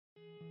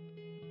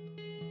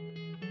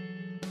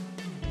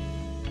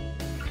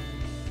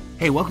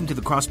Hey, welcome to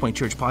the Crosspoint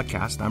Church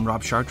podcast. I'm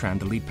Rob Chartrand,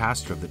 the lead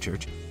pastor of the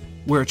church.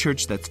 We're a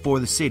church that's for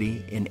the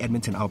city in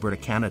Edmonton, Alberta,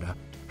 Canada,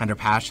 and are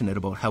passionate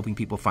about helping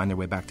people find their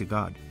way back to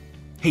God.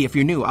 Hey, if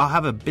you're new, I'll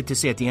have a bit to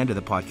say at the end of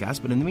the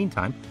podcast, but in the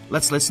meantime,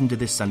 let's listen to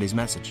this Sunday's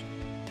message.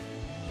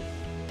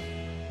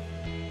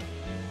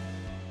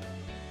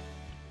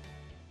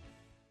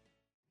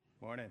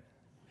 Morning.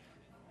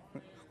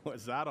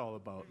 What's that all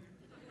about?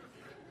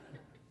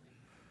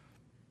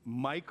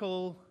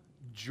 Michael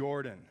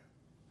Jordan,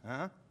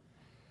 huh?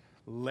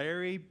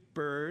 Larry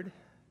Bird,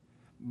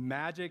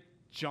 Magic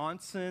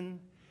Johnson,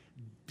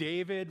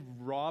 David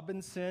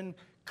Robinson,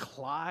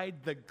 Clyde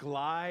the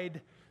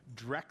Glide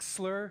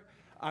Drexler.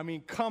 I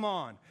mean, come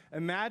on.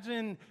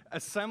 Imagine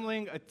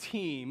assembling a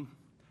team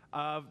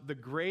of the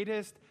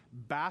greatest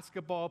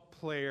basketball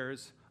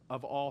players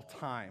of all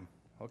time,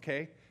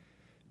 okay?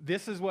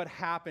 This is what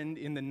happened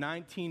in the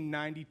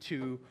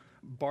 1992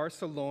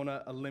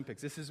 Barcelona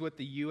Olympics. This is what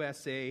the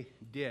USA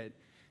did.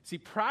 See,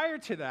 prior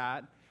to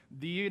that,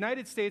 the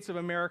United States of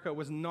America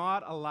was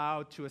not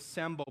allowed to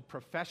assemble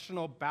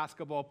professional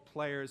basketball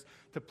players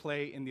to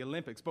play in the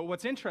Olympics. But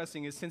what's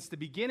interesting is since the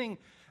beginning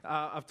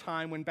of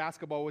time when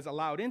basketball was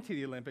allowed into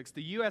the Olympics,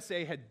 the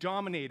USA had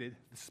dominated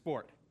the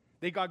sport.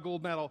 They got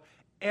gold medal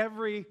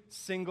every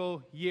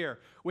single year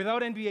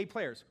without NBA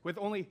players, with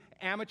only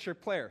amateur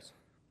players.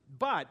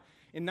 But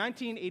in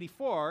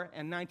 1984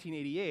 and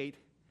 1988,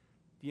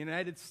 the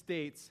United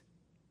States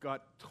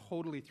got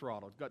totally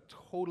throttled, got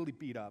totally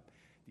beat up.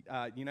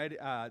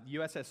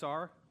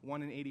 USSR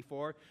won in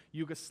 84,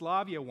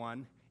 Yugoslavia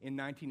won in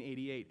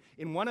 1988.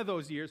 In one of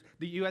those years,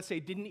 the USA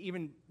didn't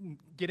even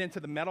get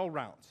into the medal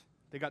rounds.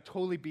 They got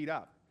totally beat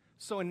up.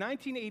 So in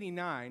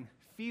 1989,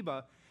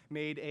 FIBA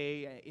made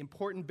an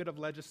important bit of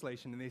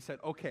legislation, and they said,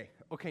 okay,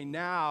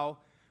 now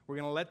we're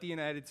going to let the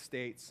United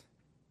States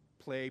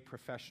play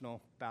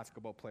professional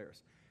basketball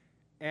players.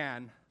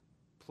 And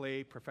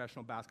play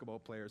professional basketball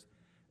players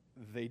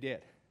they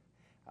did.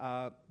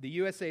 The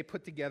USA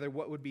put together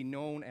what would be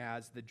known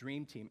as the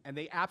Dream Team, and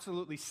they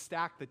absolutely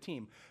stacked the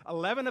team.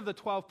 11 of the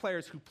 12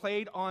 players who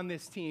played on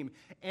this team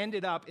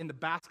ended up in the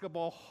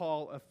Basketball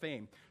Hall of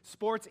Fame.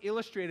 Sports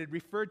Illustrated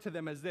referred to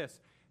them as this.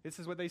 This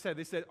is what they said.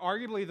 They said,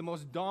 arguably the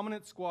most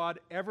dominant squad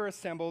ever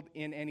assembled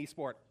in any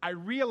sport. I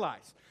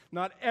realize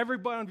not every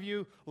one of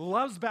you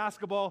loves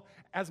basketball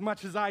as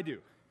much as I do.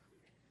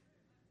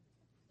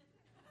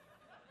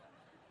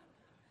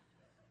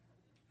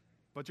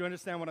 But you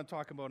understand what I'm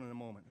talking about in a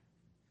moment.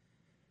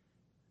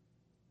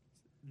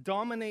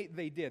 Dominate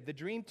they did. The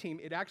Dream Team,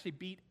 it actually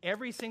beat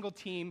every single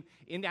team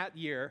in that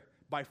year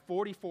by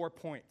 44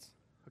 points.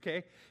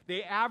 Okay?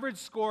 They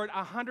scored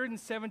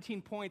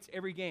 117 points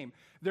every game.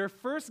 Their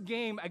first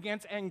game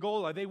against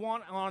Angola, they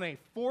won on a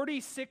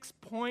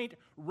 46-point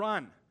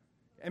run.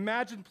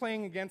 Imagine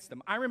playing against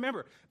them. I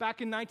remember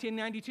back in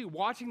 1992,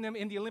 watching them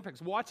in the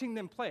Olympics, watching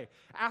them play.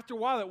 After a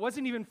while, it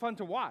wasn't even fun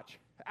to watch.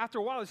 After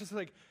a while, it's just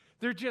like,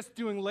 they're just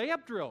doing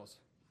layup drills.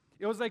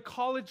 It was like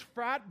college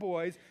frat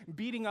boys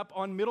beating up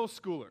on middle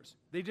schoolers.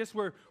 They just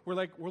were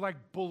like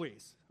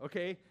bullies,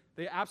 okay?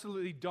 They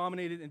absolutely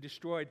dominated and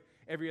destroyed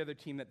every other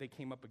team that they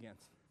came up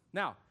against.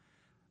 Now,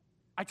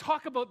 I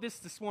talk about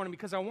this morning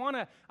because I want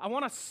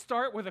to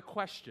start with a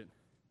question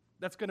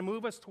that's going to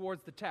move us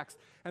towards the text.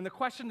 And the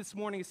question this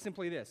morning is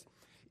simply this.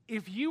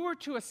 If you were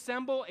to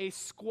assemble a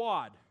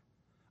squad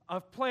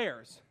of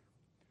players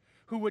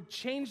who would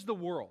change the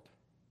world,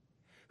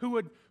 who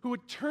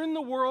would turn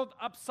the world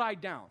upside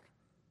down,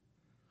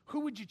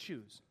 who would you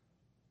choose?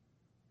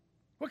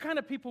 What kind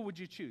of people would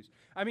you choose?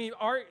 I mean,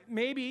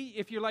 maybe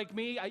if you're like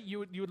me, you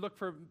would look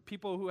for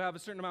people who have a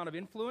certain amount of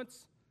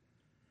influence,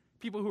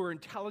 people who are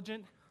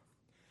intelligent,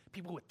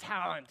 people with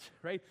talent,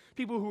 right?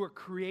 People who are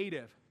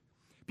creative,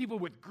 people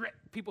with grit,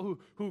 people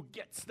who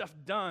get stuff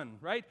done,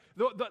 right?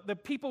 The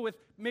people with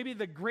maybe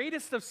the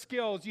greatest of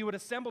skills you would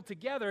assemble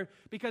together,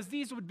 because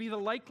these would be the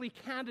likely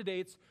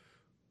candidates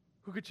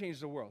who could change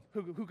the world,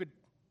 who could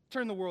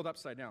turn the world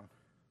upside down.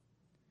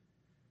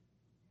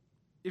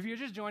 If you're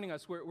just joining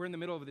us, we're in the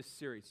middle of this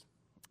series,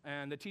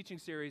 and the teaching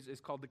series is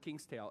called The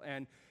King's Tale,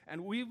 and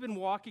we've been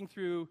walking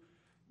through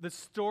the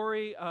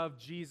story of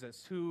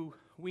Jesus, who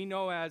we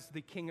know as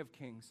the King of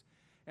Kings,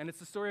 and it's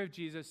the story of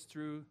Jesus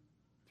through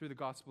the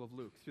Gospel of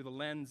Luke, through the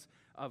lens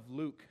of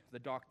Luke, the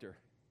doctor.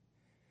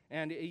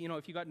 And, you know,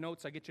 if you got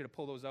notes, I get you to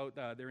pull those out.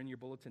 They're in your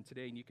bulletin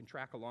today, and you can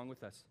track along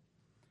with us.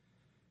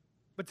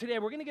 But today,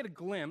 we're going to get a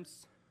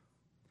glimpse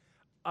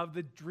of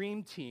the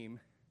dream team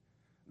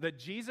that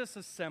Jesus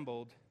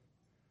assembled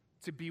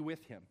to be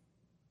with him.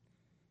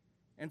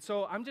 And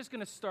so I'm just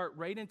going to start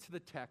right into the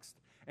text,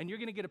 and you're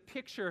going to get a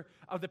picture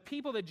of the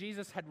people that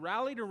Jesus had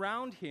rallied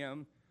around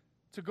him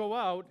to go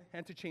out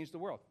and to change the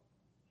world.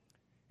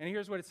 And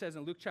here's what it says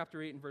in Luke chapter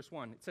 8 and verse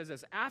 1. It says,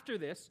 as after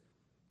this,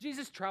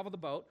 Jesus traveled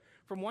about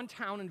from one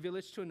town and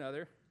village to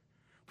another,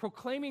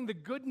 proclaiming the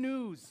good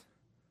news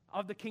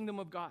of the kingdom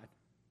of God.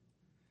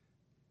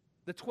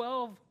 The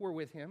 12 were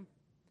with him,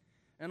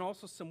 and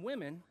also some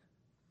women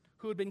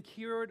who had been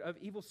cured of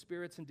evil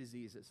spirits and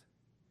diseases.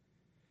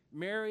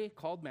 Mary,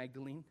 called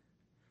Magdalene,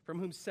 from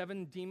whom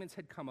 7 demons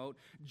had come out,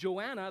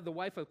 Joanna, the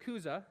wife of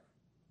Chuza,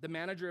 the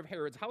manager of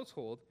Herod's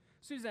household,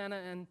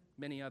 Susanna, and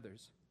many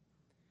others.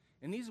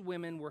 And these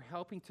women were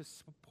helping to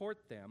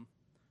support them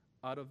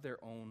out of their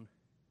own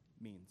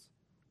means.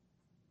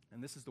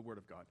 And this is the word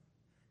of God.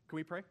 Can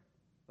we pray?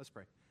 Let's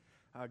pray.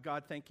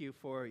 God, thank you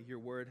for your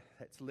word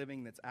that's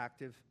living, that's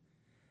active,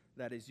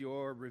 that is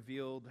your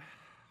revealed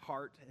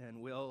heart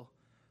and will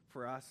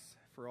for us,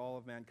 for all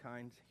of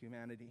mankind,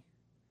 humanity.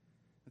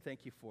 And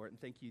thank you for it, and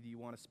thank you that you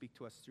want to speak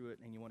to us through it,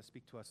 and you want to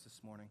speak to us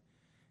this morning.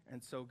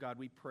 And so, God,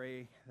 we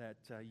pray that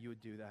you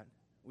would do that.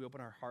 We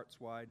open our hearts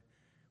wide,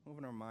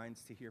 open our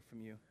minds to hear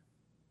from you.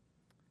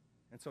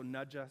 And so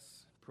nudge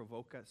us,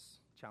 provoke us,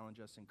 challenge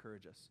us,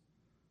 encourage us.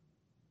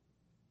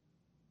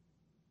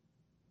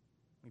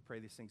 We pray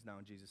these things now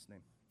in Jesus' name.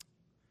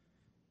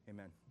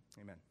 Amen.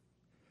 Amen.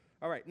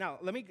 All right, now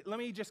let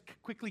me just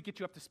quickly get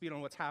you up to speed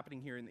on what's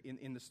happening here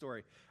in the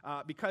story.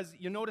 Because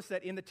you notice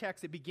that in the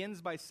text, it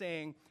begins by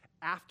saying,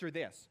 after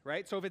this,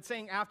 right? So if it's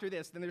saying after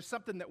this, then there's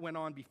something that went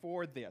on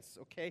before this,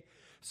 okay?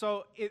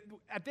 So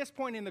at this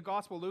point in the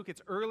Gospel of Luke,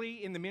 it's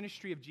early in the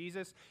ministry of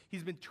Jesus.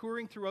 He's been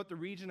touring throughout the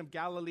region of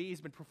Galilee.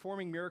 He's been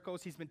performing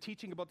miracles. He's been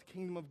teaching about the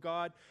kingdom of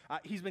God.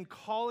 He's been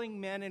calling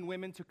men and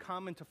women to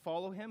come and to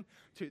follow him,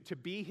 to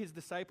be his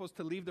disciples,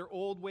 to leave their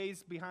old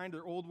ways behind,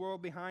 their old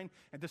world behind,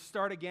 and to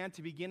start again,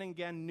 to begin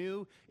again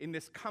new in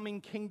this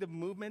coming kingdom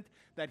movement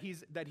that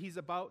he's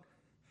about.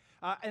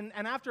 And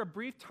after a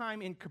brief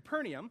time in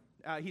Capernaum,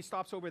 he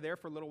stops over there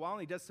for a little while,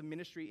 and he does some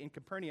ministry in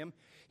Capernaum.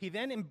 He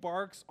then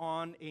embarks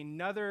on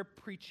another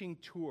preaching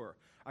tour,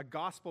 a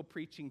gospel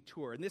preaching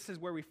tour. And this is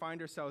where we find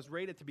ourselves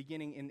right at the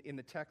beginning in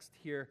the text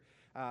here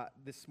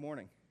this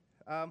morning.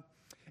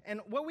 And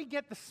what we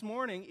get this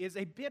morning is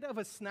a bit of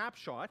a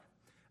snapshot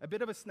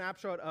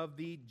of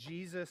the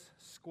Jesus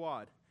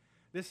Squad.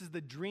 This is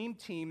the dream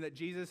team that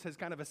Jesus has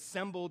kind of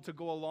assembled to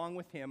go along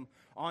with him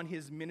on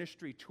his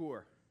ministry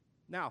tour.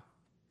 Now,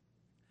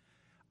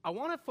 I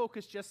want to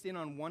focus just in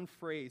on one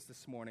phrase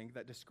this morning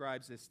that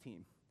describes this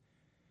team.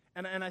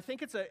 And I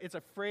think it's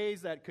a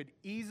phrase that could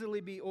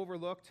easily be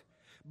overlooked,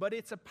 but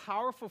it's a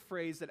powerful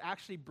phrase that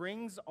actually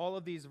brings all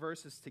of these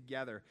verses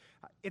together.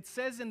 It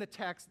says in the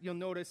text, you'll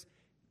notice,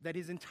 that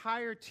his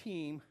entire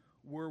team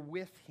were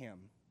with him.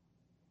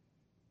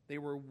 They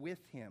were with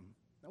him.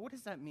 Now, what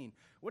does that mean?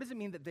 What does it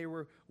mean that they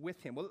were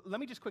with him? Well, let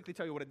me just quickly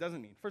tell you what it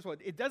doesn't mean. First of all,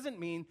 it doesn't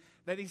mean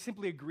that he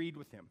simply agreed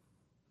with him.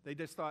 They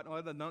just thought,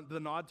 oh, the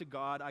nod to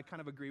God, I kind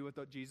of agree with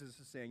what Jesus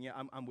is saying. Yeah,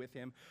 I'm with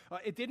him.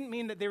 It didn't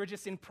mean that they were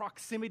just in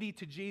proximity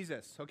to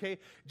Jesus, okay,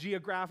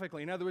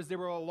 geographically. In other words, they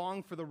were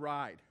along for the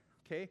ride,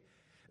 okay?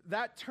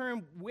 That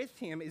term with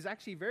him is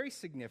actually very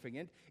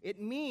significant.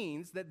 It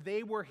means that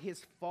they were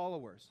his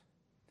followers.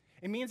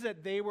 It means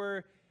that they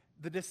were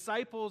the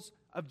disciples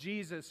of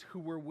Jesus who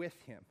were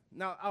with him.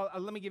 Now,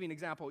 let me give you an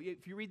example.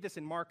 If you read this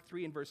in Mark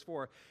 3 and verse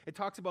 4, it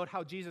talks about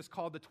how Jesus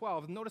called the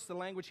 12. Notice the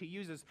language he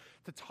uses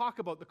to talk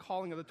about the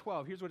calling of the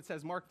 12. Here's what it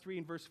says, Mark 3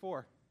 and verse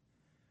 4.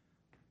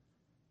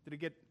 Did it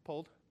get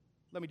pulled?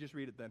 Let me just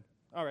read it then.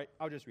 All right,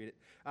 I'll just read it.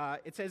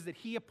 It says that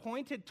he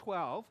appointed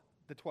 12,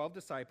 the 12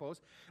 disciples,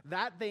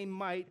 that they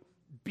might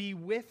be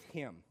with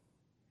him,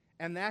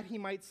 and that he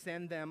might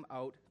send them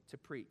out to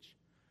preach.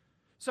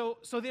 So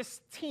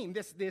this team,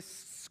 this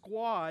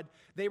squad,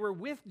 they were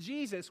with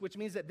Jesus, which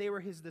means that they were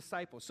his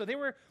disciples. So they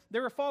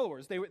were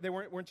followers. They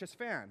weren't just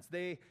fans.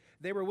 They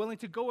were willing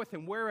to go with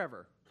him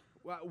wherever,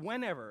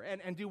 whenever,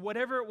 and do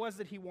whatever it was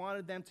that he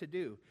wanted them to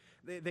do.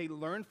 They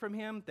learned from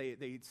him.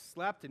 They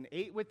slept and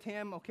ate with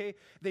him, okay?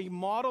 They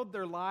modeled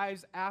their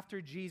lives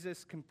after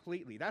Jesus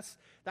completely.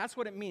 That's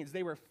what it means.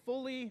 They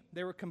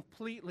were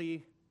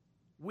completely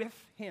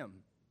with him.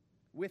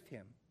 With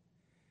him.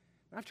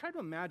 And I've tried to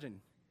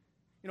imagine,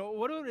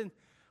 what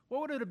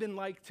would it have been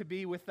like to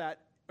be with that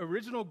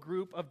original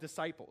group of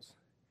disciples?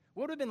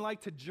 What would it have been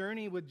like to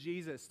journey with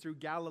Jesus through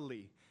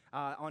Galilee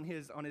on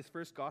his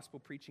first gospel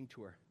preaching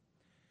tour?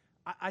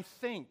 I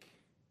think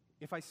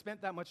if I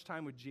spent that much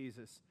time with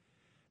Jesus,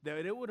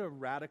 that it would have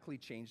radically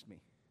changed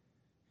me.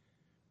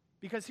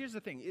 Because here's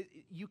the thing,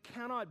 you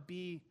cannot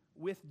be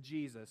with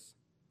Jesus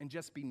and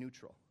just be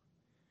neutral.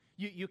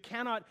 You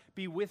cannot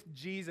be with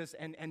Jesus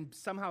and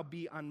somehow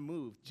be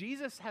unmoved.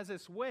 Jesus has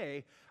this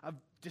way of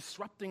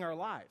disrupting our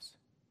lives.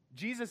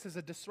 Jesus is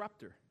a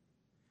disruptor.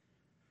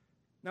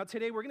 Now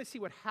today we're going to see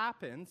what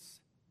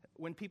happens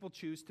when people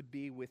choose to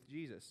be with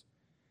Jesus.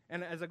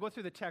 And as I go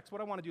through the text,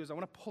 what I want to do is I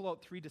want to pull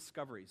out 3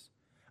 discoveries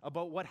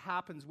about what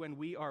happens when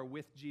we are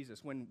with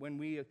Jesus, when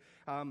we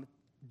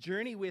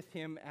journey with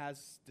him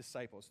as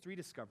disciples. 3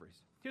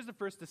 discoveries. Here's the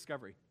first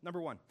discovery. Number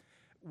 1,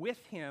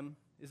 with him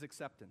is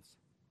acceptance.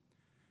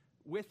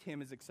 With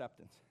him is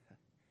acceptance.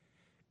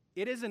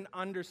 It is an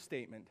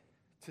understatement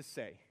to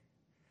say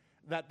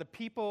that the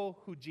people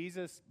who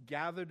Jesus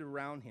gathered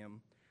around him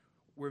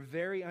were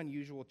very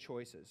unusual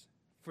choices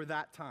for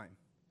that time.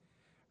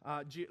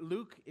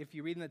 Luke, if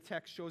you read in the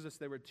text, shows us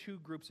there were 2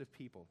 groups of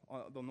people.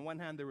 On the one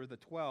hand, there were the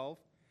 12,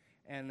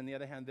 and on the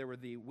other hand, there were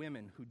the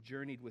women who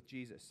journeyed with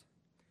Jesus.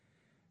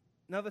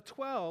 Now, the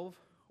 12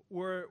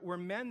 were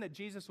men that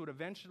Jesus would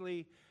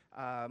eventually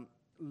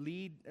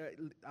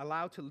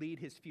allow to lead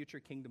his future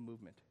kingdom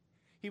movement.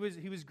 He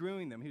was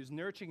grooming them. He was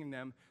nurturing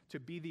them to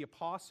be the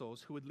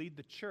apostles who would lead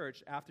the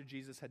church after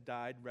Jesus had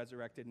died,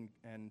 resurrected,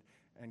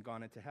 and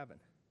gone into heaven.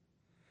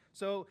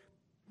 So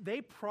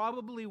they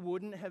probably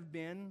wouldn't have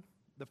been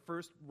the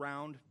first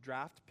round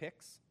draft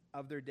picks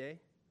of their day.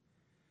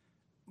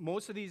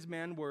 Most of these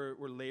men were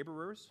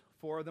laborers.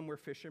 4 of them were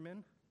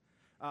fishermen.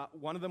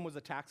 One of them was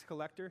a tax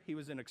collector. He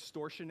was an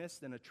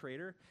extortionist and a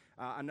traitor.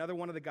 Another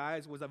one of the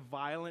guys was a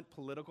violent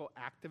political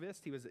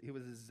activist. He was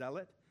a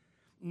zealot.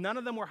 None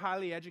of them were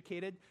highly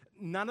educated.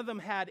 None of them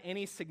had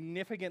any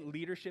significant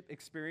leadership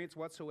experience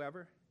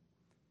whatsoever.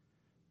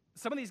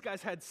 Some of these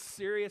guys had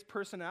serious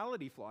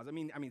personality flaws. I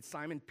mean,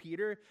 Simon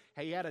Peter,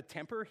 he had a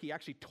temper. He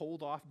actually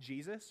told off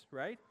Jesus,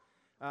 right?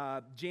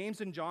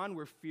 James and John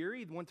were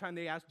fiery. One time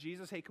they asked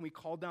Jesus, hey, can we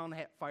call down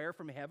fire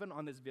from heaven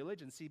on this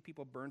village and see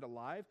people burned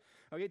alive?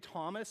 Okay,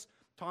 Thomas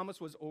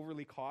was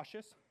overly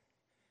cautious.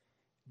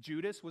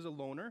 Judas was a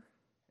loner.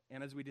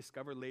 And as we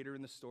discover later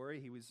in the story,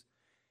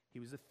 he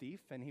was a thief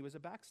and he was a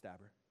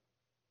backstabber.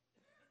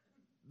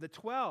 The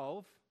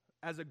 12,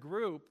 as a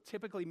group,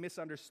 typically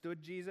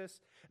misunderstood Jesus.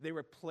 They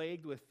were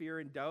plagued with fear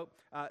and doubt.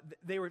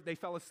 They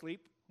fell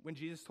asleep when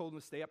Jesus told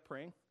them to stay up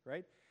praying,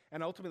 right?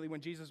 And ultimately,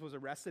 when Jesus was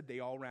arrested, they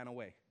all ran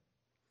away.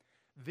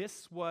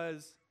 This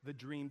was the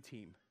dream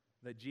team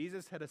that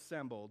Jesus had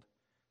assembled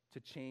to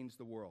change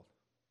the world.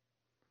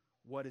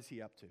 What is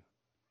he up to?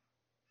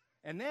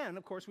 And then,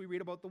 of course, we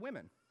read about the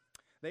women.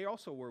 They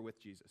also were with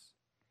Jesus.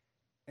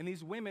 And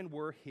these women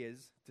were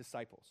his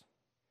disciples.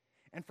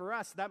 And for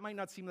us, that might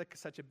not seem like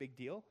such a big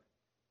deal,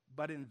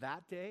 but in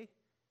that day,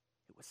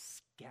 it was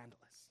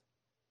scandalous.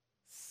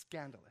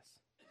 Scandalous.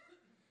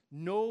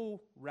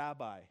 No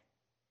rabbi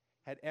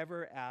had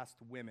ever asked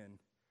women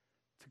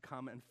to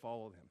come and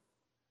follow him,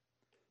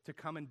 to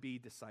come and be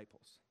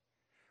disciples.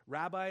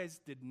 Rabbis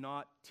did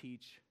not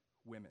teach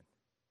women.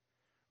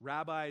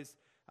 Rabbis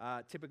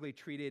typically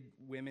treated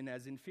women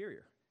as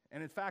inferior.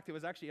 And in fact, it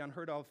was actually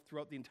unheard of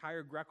throughout the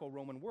entire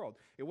Greco-Roman world.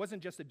 It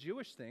wasn't just a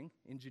Jewish thing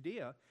in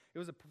Judea. It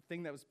was a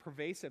thing that was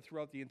pervasive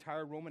throughout the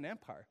entire Roman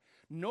Empire.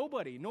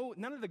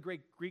 None of the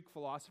great Greek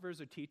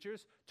philosophers or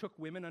teachers took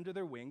women under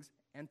their wings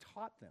and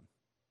taught them.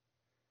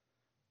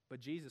 But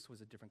Jesus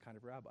was a different kind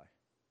of rabbi.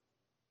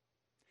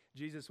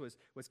 Jesus was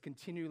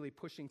continually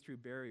pushing through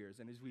barriers.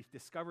 And as we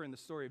discover in the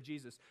story of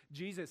Jesus,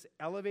 Jesus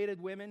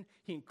elevated women.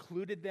 He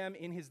included them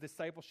in his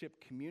discipleship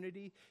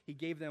community. He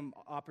gave them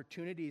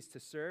opportunities to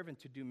serve and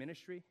to do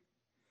ministry.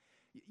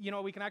 You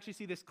know, we can actually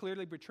see this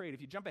clearly portrayed.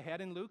 If you jump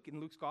ahead in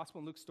Luke's gospel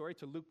and Luke's story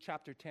to Luke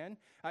chapter 10,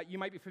 you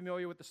might be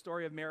familiar with the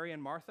story of Mary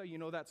and Martha. You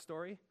know that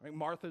story, right?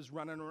 Martha's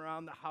running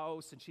around the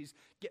house and she's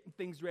getting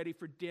things ready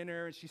for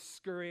dinner and she's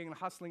scurrying and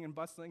hustling and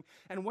bustling.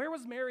 And where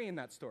was Mary in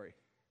that story?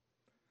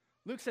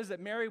 Luke says that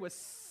Mary was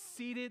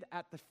seated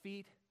at the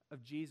feet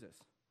of Jesus,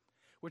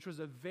 which was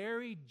a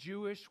very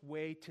Jewish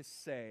way to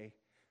say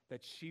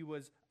that she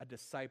was a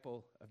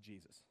disciple of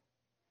Jesus.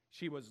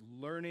 She was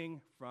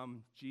learning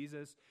from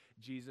Jesus.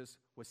 Jesus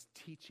was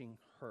teaching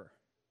her.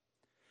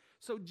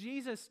 So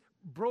Jesus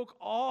broke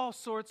all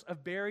sorts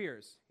of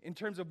barriers in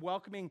terms of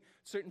welcoming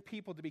certain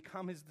people to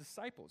become his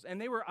disciples. And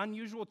they were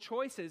unusual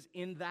choices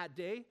in that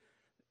day,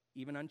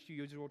 even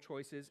unusual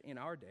choices in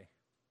our day.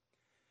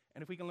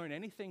 And if we can learn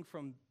anything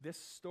from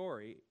this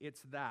story,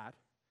 it's that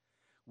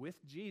with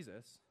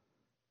Jesus,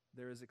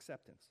 there is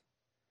acceptance.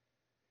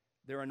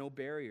 There are no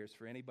barriers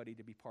for anybody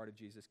to be part of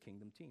Jesus'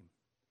 kingdom team.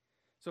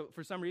 So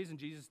for some reason,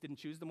 Jesus didn't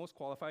choose the most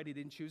qualified. He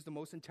didn't choose the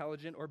most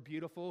intelligent or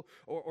beautiful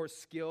or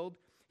skilled.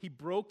 He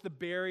broke the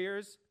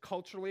barriers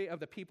culturally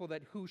of the people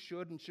who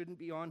should and shouldn't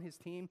be on his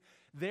team.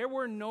 There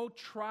were no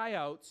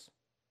tryouts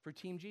for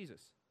Team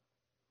Jesus.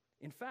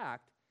 In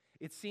fact,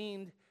 it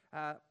seemed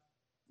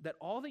that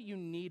all that you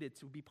needed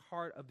to be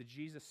part of the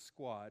Jesus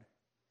squad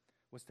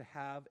was to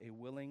have a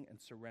willing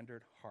and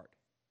surrendered heart.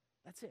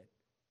 That's it.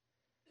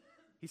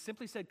 He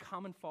simply said,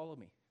 come and follow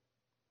me.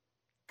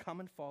 Come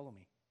and follow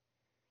me.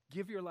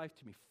 Give your life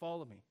to me.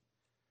 Follow me.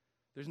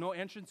 There's no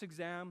entrance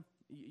exam.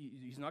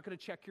 He's not going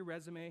to check your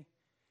resume.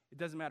 It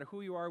doesn't matter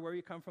who you are, where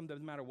you come from. It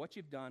doesn't matter what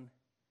you've done.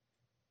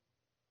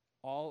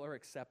 All are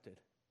accepted.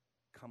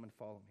 Come and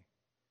follow me.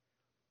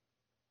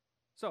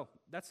 So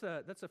that's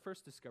the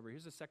first discovery.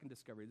 Here's the second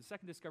discovery. The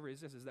second discovery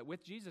is this, is that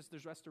with Jesus,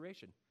 there's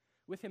restoration.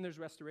 With him, there's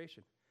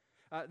restoration.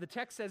 The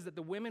text says that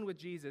the women with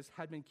Jesus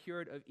had been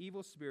cured of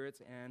evil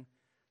spirits and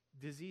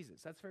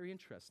diseases. That's very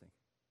interesting.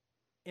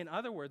 In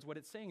other words, what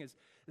it's saying is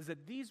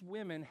that these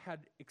women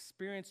had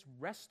experienced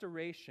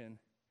restoration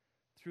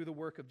through the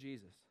work of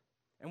Jesus.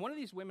 And one of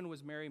these women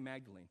was Mary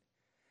Magdalene,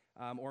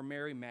 or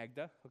Mary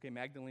Magda. Okay,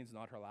 Magdalene's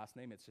not her last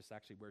name. It's just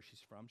actually where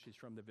she's from. She's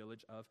from the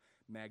village of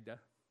Magda.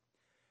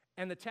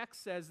 And the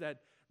text says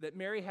that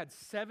Mary had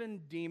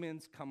 7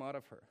 demons come out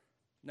of her.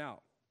 Now,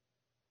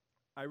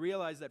 I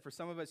realize that for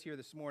some of us here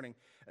this morning,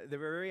 the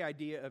very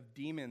idea of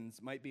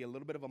demons might be a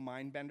little bit of a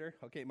mind bender.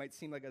 Okay, it might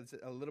seem like it's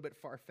a little bit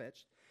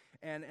far-fetched.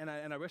 And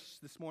I wish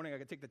this morning I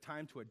could take the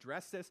time to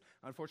address this.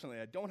 Unfortunately,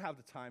 I don't have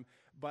the time,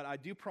 but I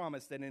do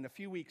promise that in a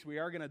few weeks we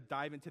are going to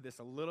dive into this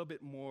a little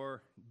bit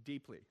more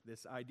deeply,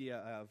 this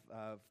idea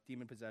of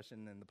demon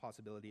possession and the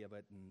possibility of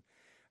it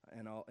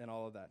and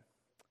all of that.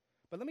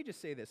 But let me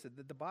just say this,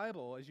 that the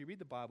Bible, as you read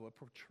the Bible, it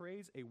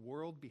portrays a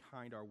world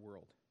behind our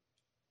world.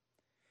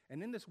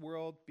 And in this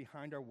world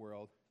behind our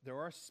world, there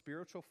are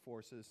spiritual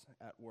forces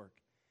at work,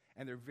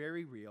 and they're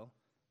very real.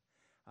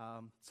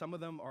 Some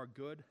of them are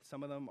good,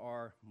 some of them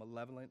are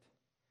malevolent.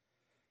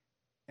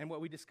 And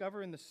what we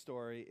discover in the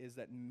story is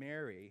that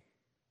Mary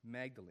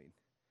Magdalene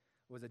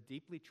was a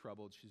deeply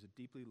troubled, she's a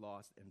deeply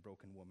lost and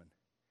broken woman.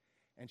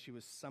 And she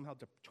was somehow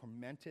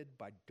tormented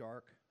by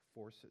dark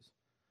forces.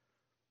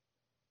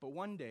 But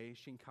one day,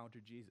 she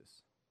encountered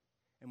Jesus.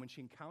 And when she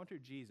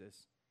encountered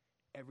Jesus,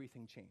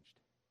 everything changed.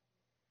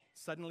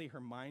 Suddenly,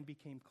 her mind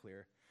became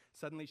clear.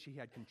 Suddenly, she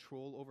had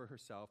control over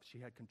herself. She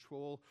had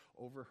control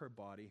over her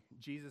body.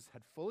 Jesus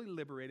had fully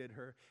liberated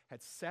her,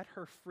 had set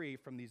her free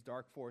from these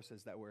dark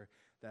forces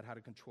that had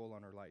a control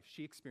on her life.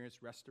 She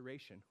experienced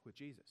restoration with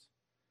Jesus.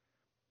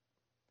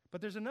 But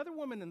there's another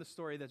woman in the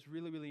story that's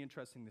really, really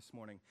interesting this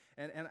morning.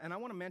 And I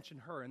want to mention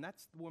her, and that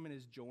woman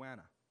is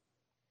Joanna.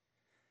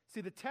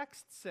 See, the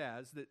text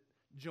says that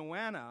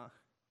Joanna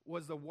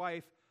was the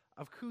wife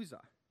of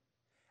Chuza.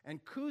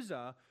 And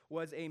Chuza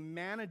was a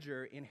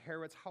manager in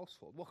Herod's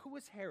household. Well, who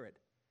was Herod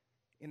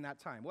in that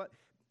time? Well,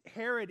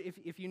 Herod,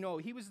 if you know,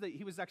 he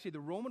was actually the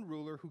Roman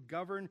ruler who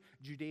governed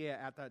Judea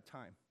at that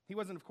time. He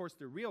wasn't, of course,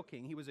 the real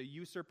king. He was a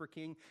usurper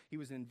king. He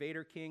was an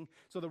invader king.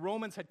 So the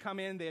Romans had come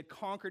in. They had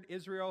conquered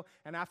Israel.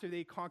 And after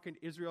they conquered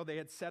Israel, they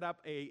had set up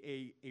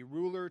a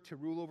ruler to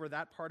rule over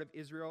that part of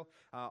Israel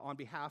on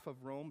behalf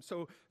of Rome.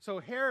 So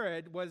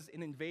Herod was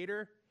an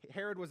invader.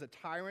 Herod was a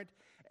tyrant.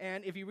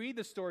 And if you read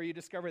the story, you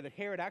discover that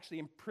Herod actually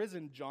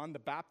imprisoned John the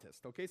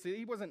Baptist. Okay, so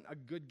he wasn't a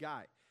good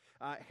guy.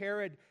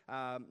 Herod,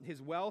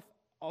 his wealth,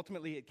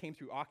 ultimately, it came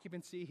through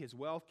occupancy. His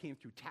wealth came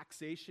through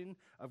taxation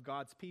of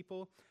God's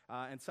people,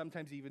 and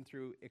sometimes even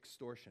through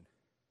extortion.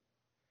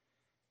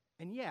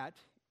 And yet,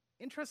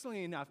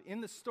 interestingly enough,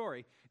 in the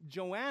story,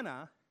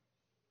 Joanna,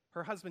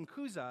 her husband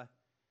Chuza,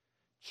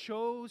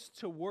 chose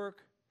to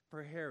work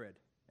for Herod.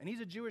 And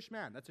he's a Jewish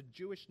man. That's a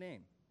Jewish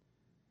name.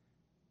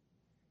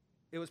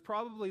 It was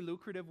probably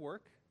lucrative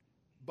work,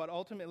 but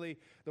ultimately,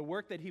 the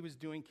work that he was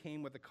doing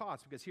came with a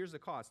cost, because here's the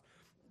cost.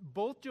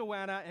 Both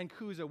Joanna and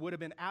Chuza would have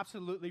been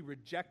absolutely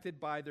rejected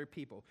by their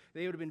people.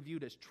 They would have been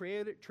viewed as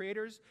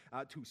traitors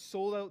who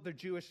sold out their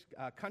Jewish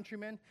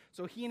countrymen.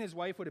 So he and his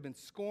wife would have been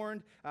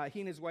scorned. He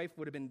and his wife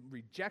would have been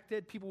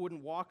rejected. People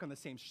wouldn't walk on the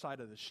same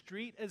side of the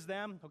street as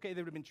them. Okay,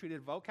 they would have been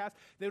treated as outcasts.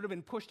 They would have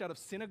been pushed out of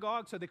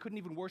synagogue, so they couldn't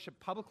even worship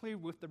publicly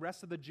with the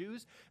rest of the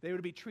Jews. They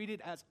would be treated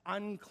as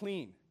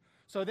unclean.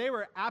 So they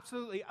were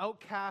absolutely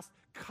outcast,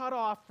 cut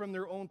off from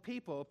their own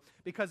people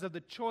because of the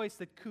choice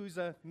that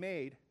Chuza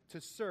made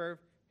to serve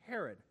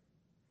Herod.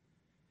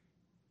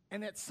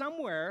 And that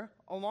somewhere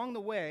along the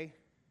way,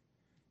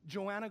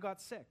 Joanna got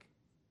sick.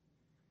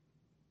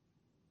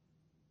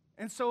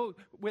 And so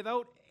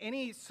without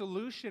any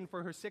solution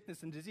for her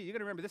sickness and disease, you got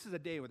to remember, this is a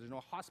day where there's no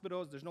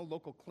hospitals, there's no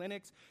local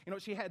clinics. You know,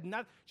 she had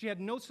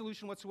no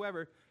solution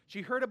whatsoever.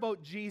 She heard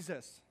about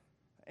Jesus,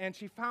 and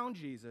she found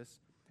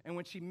Jesus. And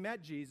when she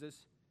met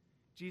Jesus,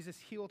 Jesus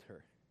healed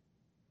her.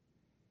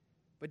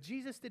 But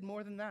Jesus did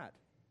more than that.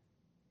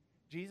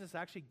 Jesus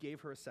actually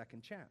gave her a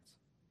second chance.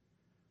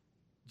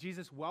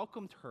 Jesus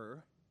welcomed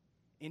her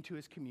into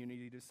his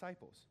community of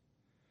disciples.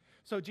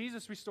 So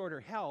Jesus restored her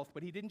health,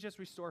 but he didn't just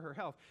restore her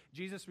health.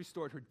 Jesus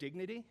restored her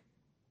dignity,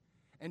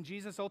 and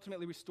Jesus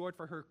ultimately restored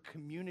for her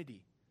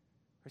community,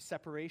 her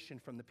separation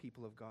from the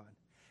people of God.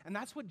 And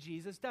that's what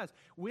Jesus does.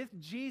 With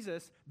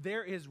Jesus,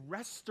 there is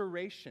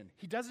restoration.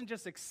 He doesn't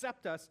just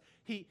accept us,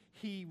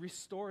 he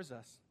restores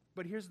us.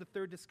 But here's the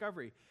third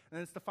discovery,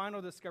 and it's the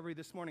final discovery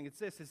this morning. It's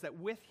this, is that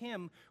with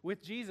him,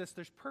 with Jesus,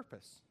 there's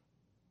purpose.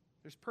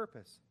 There's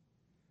purpose.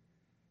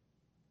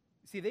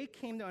 See, they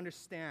came to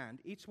understand,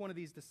 each one of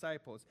these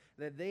disciples,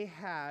 that they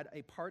had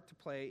a part to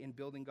play in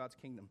building God's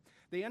kingdom.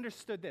 They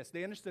understood this.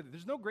 They understood that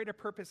there's no greater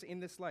purpose in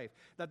this life,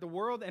 that the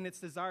world and its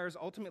desires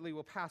ultimately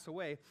will pass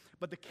away,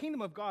 but the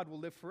kingdom of God will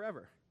live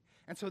forever.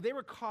 And so they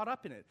were caught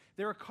up in it.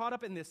 They were caught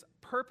up in this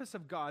purpose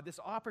of God,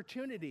 this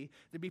opportunity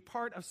to be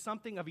part of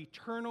something of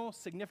eternal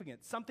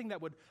significance, something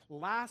that would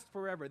last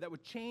forever, that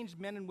would change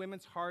men and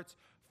women's hearts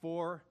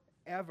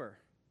forever.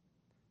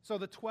 So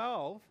the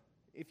 12,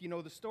 if you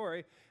know the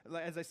story,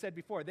 as I said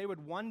before, they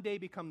would one day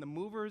become the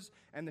movers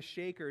and the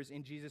shakers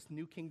in Jesus'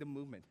 new kingdom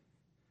movement.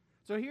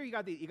 So here you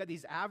got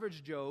these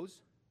average Joes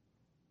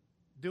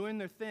doing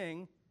their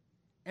thing,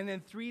 and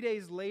then 3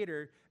 days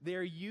later,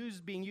 they're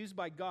being used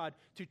by God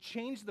to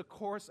change the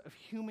course of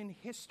human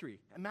history.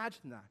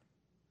 Imagine that.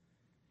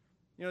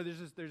 You know,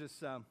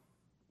 there's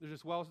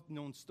this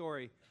well-known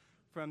story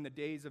from the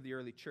days of the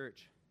early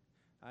church.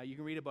 You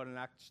can read about it in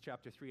Acts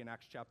chapter 3 and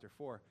Acts chapter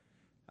 4.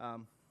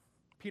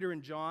 Peter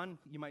and John,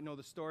 you might know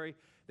the story,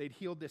 they'd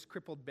healed this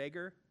crippled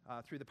beggar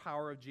through the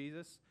power of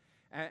Jesus.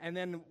 And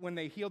then when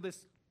they healed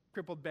this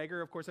crippled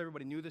beggar, of course,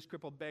 everybody knew this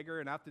crippled beggar,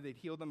 and after they'd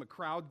healed him, a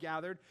crowd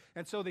gathered.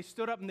 And so they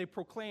stood up and they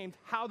proclaimed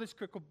how this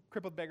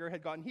crippled beggar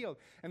had gotten healed.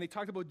 And they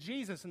talked about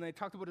Jesus, and they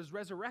talked about his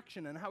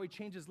resurrection, and how he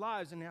changes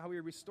lives, and how he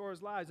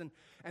restores lives.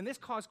 And this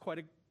caused quite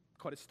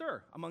a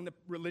stir among the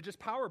religious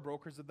power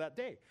brokers of that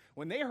day.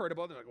 When they heard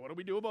about it, they're like, what do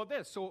we do about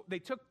this? So they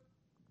took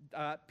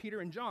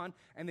Peter and John,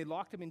 and they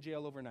locked them in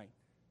jail overnight.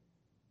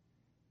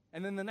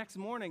 And then the next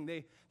morning,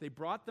 they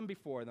brought them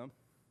before them,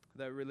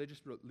 the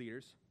religious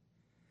leaders,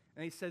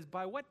 and he says,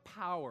 by what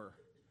power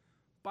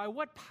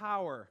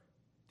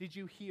did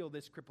you heal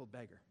this crippled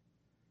beggar?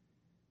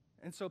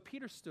 And so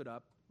Peter stood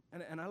up,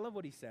 and I love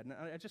what he said. And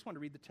I just want to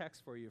read the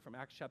text for you from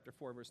Acts chapter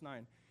 4, verse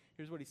 9.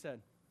 Here's what he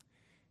said.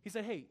 He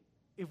said, hey,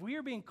 if we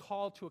are being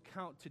called to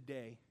account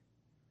today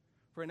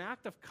for an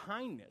act of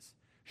kindness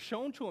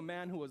shown to a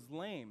man who was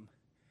lame,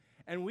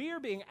 and we are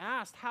being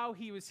asked how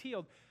he was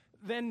healed,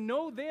 then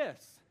know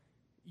this,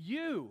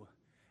 you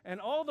and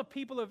all the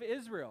people of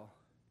Israel,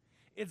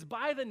 it's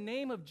by the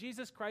name of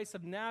Jesus Christ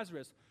of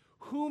Nazareth,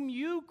 whom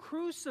you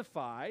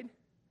crucified,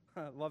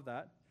 love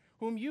that,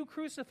 whom you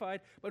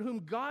crucified, but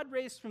whom God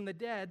raised from the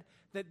dead,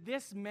 that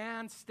this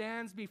man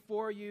stands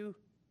before you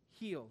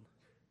healed.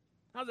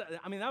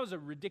 That was a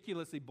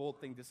ridiculously bold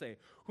thing to say,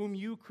 whom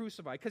you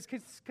crucified. Because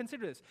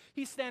consider this.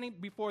 He's standing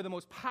before the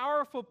most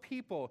powerful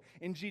people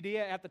in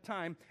Judea at the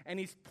time, and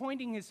he's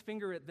pointing his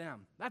finger at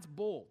them. That's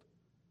bold.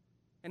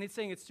 And he's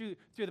saying it's through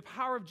the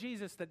power of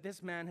Jesus that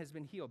this man has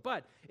been healed.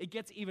 But it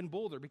gets even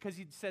bolder because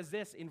he says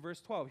this in verse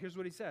 12. Here's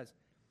what he says.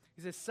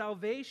 He says,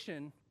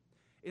 salvation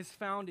is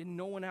found in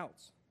no one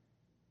else.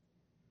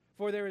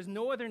 For there is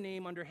no other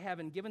name under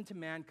heaven given to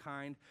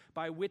mankind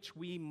by which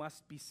we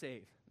must be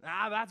saved.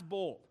 That's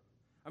bold.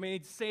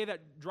 He'd say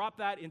that, drop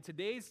that in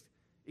today's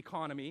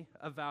economy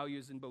of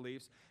values and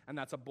beliefs, and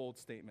that's a bold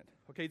statement.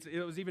 Okay,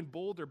 it was even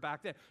bolder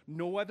back then.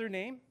 No other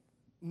name,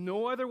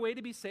 no other way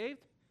to be saved.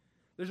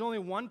 There's only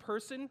one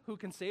person who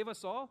can save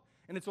us all,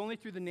 and it's only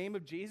through the name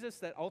of Jesus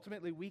that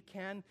ultimately we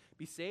can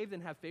be saved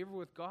and have favor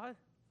with God.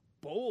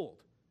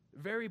 Bold,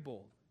 very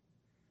bold.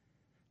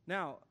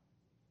 Now,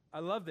 I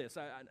love this.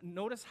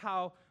 Notice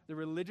how the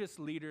religious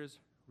leaders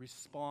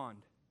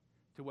respond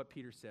to what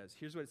Peter says.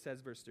 Here's what it says,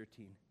 verse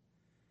 13.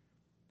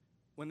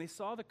 When they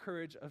saw the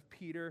courage of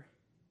Peter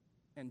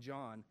and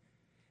John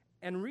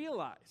and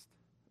realized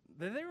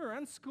that they were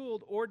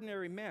unschooled,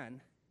 ordinary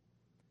men,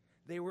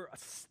 they were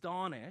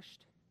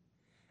astonished,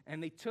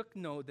 and they took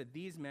note that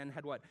these men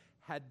had what?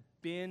 Had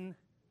been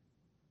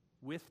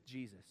with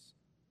Jesus.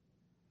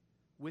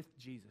 With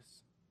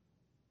Jesus.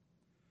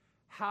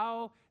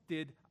 How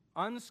did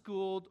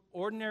unschooled,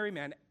 ordinary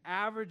men,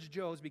 average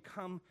Joes,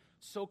 become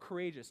so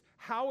courageous?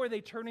 How are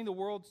they turning the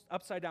world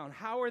upside down?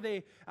 How are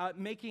they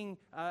making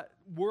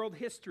world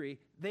history?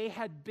 They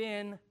had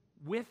been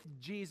with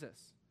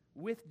Jesus.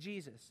 With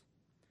Jesus.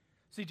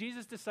 See,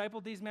 Jesus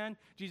discipled these men.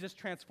 Jesus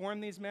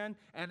transformed these men.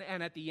 And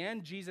at the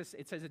end,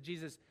 it says that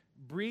Jesus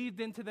breathed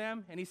into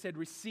them, and he said,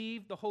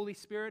 receive the Holy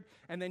Spirit.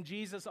 And then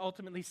Jesus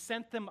ultimately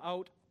sent them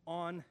out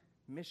on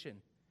mission.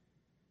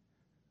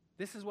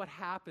 This is what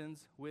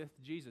happens with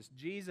Jesus.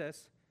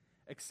 Jesus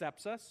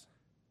accepts us.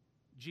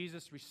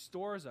 Jesus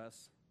restores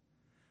us.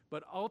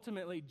 But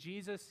ultimately,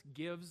 Jesus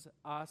gives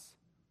us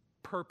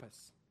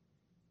purpose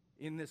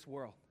in this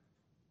world.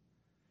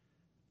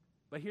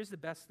 But here's the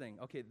best thing.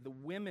 Okay, the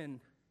women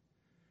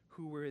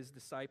who were his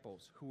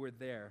disciples, who were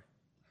there,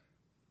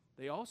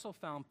 they also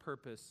found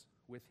purpose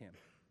with him.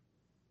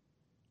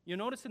 You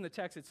notice in the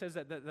text it says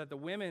that the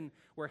women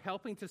were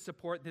helping to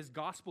support this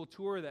gospel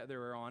tour that they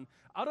were on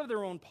out of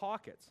their own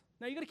pockets.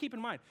 Now you got to keep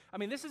in mind,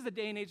 this is the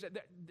day and age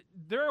that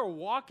they're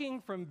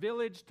walking from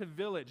village to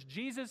village.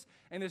 Jesus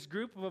and this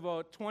group of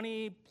about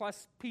 20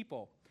 plus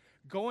people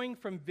going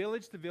from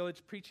village to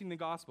village preaching the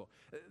gospel.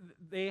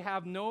 They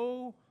have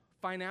no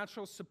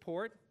financial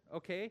support,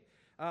 okay?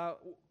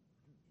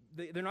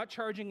 They're not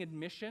charging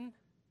admission.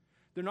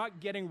 They're not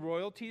getting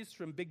royalties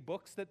from big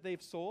books that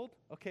they've sold,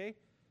 okay?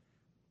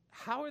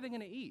 How are they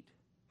going to eat?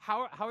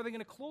 How are they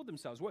going to clothe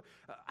themselves?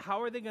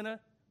 How are they going to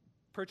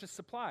purchase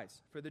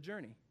supplies for the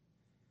journey?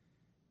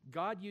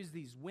 God used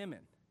these women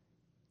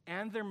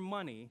and their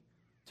money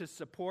to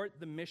support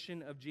the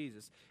mission of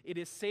Jesus. It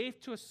is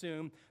safe to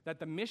assume that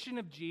the mission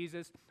of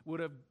Jesus would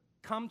have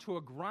come to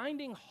a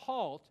grinding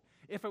halt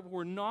if it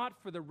were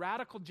not for the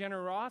radical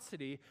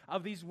generosity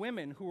of these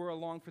women who were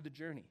along for the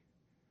journey.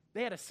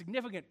 They had a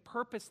significant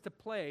purpose to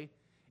play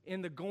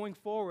in the going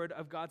forward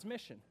of God's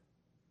mission.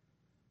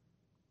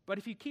 But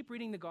if you keep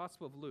reading the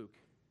Gospel of Luke,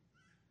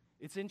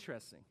 it's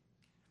interesting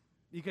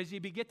because you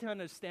begin to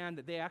understand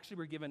that they actually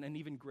were given an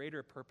even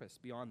greater purpose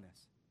beyond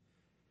this.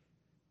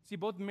 See,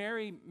 both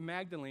Mary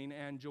Magdalene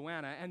and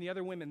Joanna and the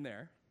other women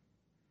there,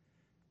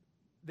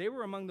 they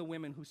were among the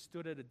women who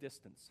stood at a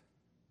distance,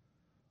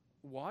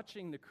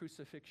 watching the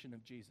crucifixion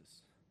of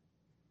Jesus.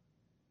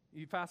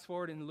 You fast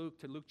forward in Luke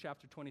to Luke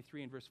chapter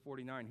 23 and verse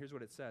 49. Here's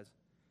what it says.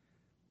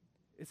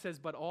 It says,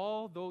 but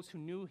all those who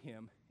knew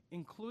him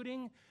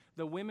including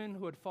the women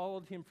who had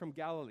followed him from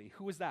Galilee.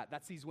 Who was that?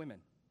 That's these women.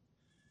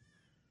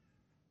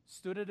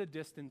 Stood at a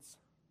distance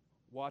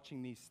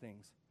watching these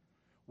things.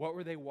 What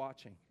were they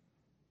watching?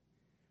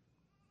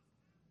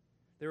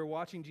 They were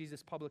watching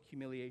Jesus' public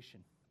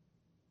humiliation,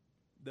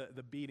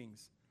 the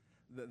beatings,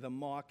 the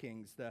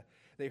mockings.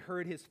 They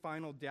heard his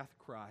final death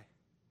cry.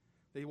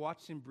 They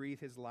watched him breathe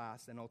his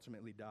last and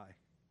ultimately die.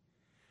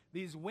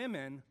 These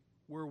women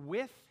were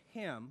with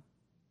him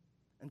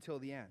until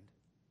the end.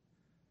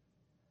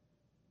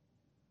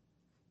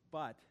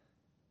 But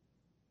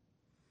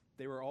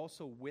they were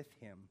also with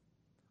him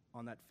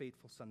on that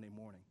fateful Sunday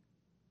morning,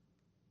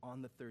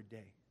 on the third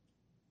day.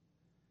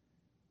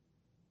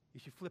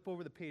 If you flip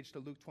over the page to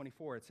Luke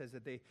 24, it says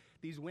that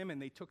these women,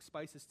 they took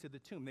spices to the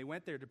tomb. They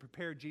went there to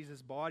prepare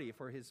Jesus' body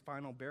for his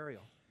final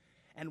burial.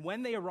 And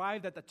when they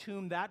arrived at the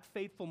tomb that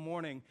fateful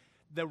morning,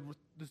 the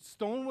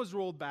stone was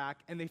rolled back,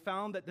 and they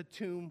found that the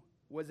tomb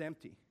was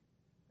empty.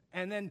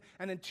 And then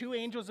two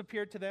angels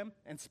appeared to them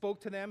and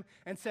spoke to them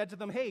and said to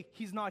them, hey,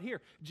 he's not here.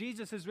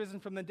 Jesus is risen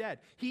from the dead.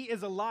 He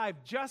is alive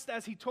just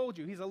as he told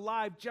you. He's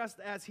alive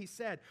just as he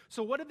said.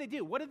 So what did they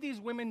do? What did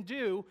these women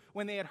do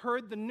when they had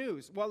heard the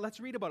news? Well, let's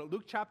read about it.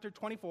 Luke chapter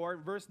 24,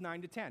 verse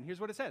 9 to 10. Here's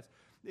what it says.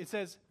 It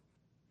says,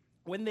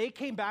 when they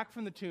came back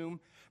from the tomb,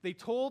 they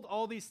told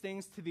all these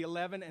things to the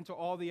 11 and to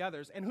all the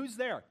others. And who's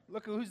there?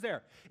 Look at who's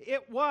there.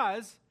 It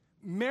was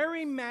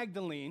Mary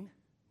Magdalene,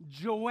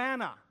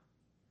 Joanna,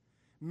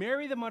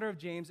 Mary, the mother of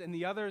James, and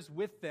the others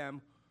with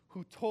them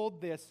who told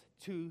this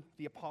to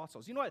the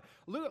apostles. You know what?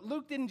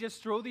 Luke didn't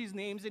just throw these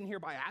names in here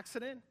by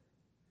accident.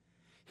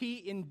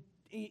 He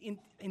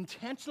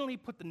intentionally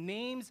put the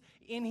names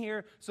in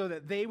here so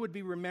that they would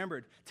be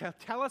remembered, to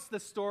tell us the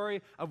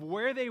story of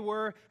where they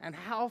were and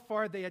how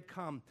far they had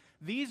come.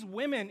 These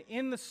women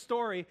in the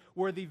story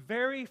were the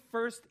very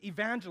first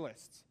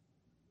evangelists.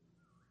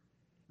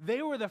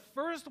 They were the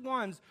first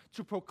ones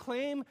to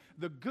proclaim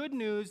the good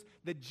news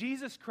that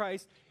Jesus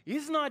Christ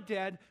is not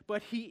dead,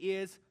 but he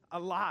is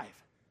alive.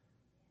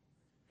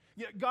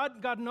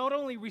 God not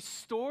only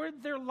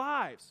restored their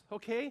lives,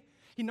 okay?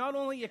 He not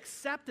only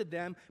accepted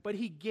them, but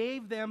he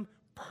gave them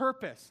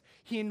purpose.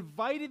 He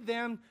invited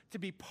them to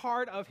be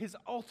part of his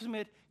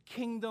ultimate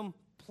kingdom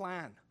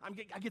plan.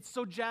 I get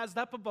so jazzed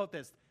up about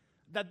this,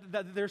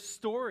 that their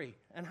story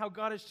and how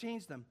God has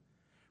changed them.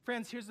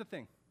 Friends, here's the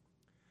thing.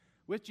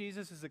 With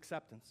Jesus is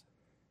acceptance.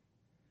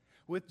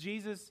 With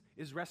Jesus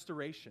is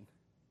restoration.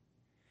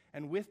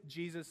 And with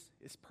Jesus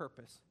is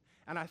purpose.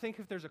 And I think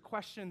if there's a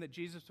question that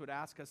Jesus would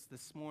ask us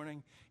this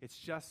morning, it's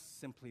just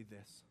simply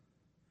this.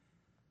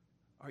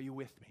 Are you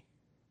with me?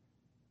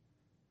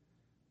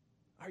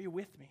 Are you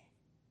with me?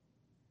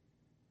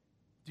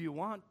 Do you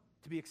want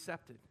to be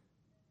accepted?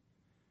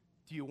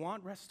 Do you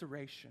want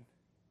restoration?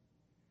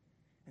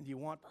 And do you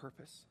want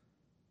purpose?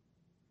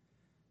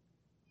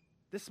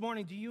 This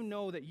morning, do you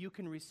know that you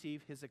can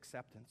receive his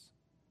acceptance?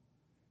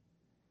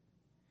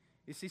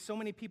 You see, so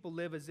many people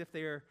live as if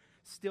they are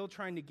still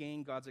trying to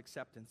gain God's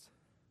acceptance.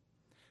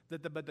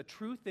 But the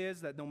truth is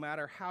that no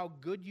matter how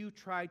good you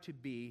try to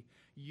be,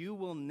 you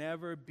will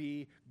never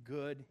be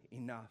good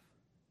enough.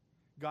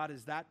 God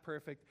is that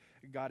perfect.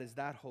 God is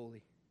that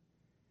holy.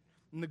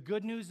 And the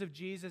good news of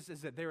Jesus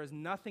is that there is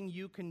nothing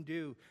you can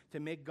do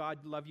to make God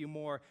love you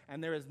more,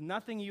 and there is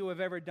nothing you have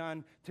ever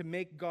done to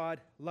make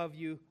God love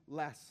you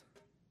less.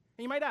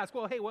 And you might ask,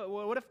 well, hey,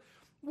 what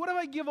if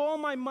I give all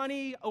my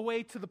money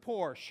away to the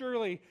poor?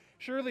 Surely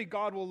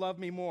God will love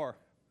me more.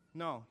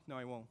 No, he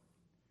won't.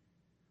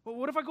 Well,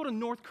 what if I go to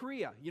North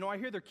Korea? You know, I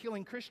hear they're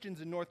killing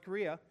Christians in North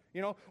Korea.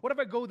 You know, what if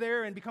I go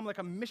there and become like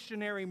a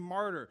missionary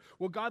martyr?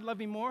 Will God love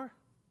me more?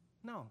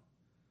 No,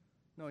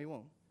 he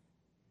won't.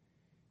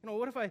 You know,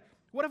 what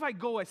if I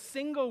go a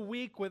single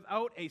week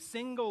without a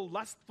single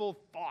lustful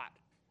thought?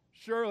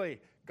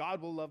 Surely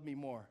God will love me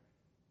more.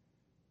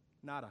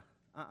 Nada.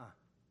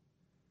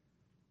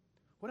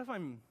 What if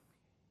I'm,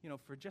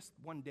 for just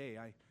one day,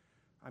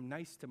 I'm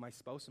nice to my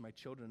spouse and my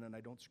children and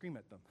I don't scream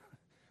at them?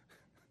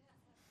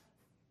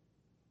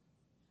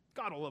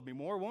 God will love me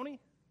more, won't he?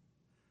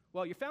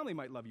 Well, your family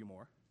might love you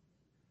more,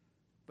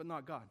 but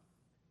not God.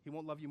 He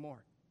won't love you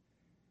more.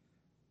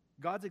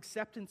 God's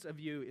acceptance of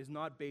you is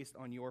not based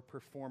on your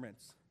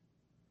performance.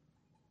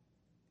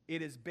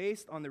 It is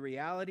based on the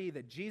reality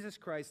that Jesus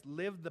Christ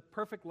lived the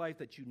perfect life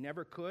that you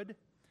never could,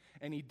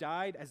 and he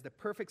died as the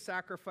perfect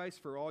sacrifice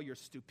for all your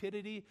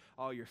stupidity,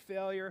 all your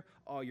failure,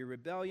 all your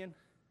rebellion.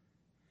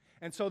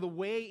 And so the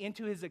way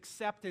into his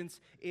acceptance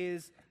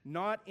is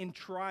not in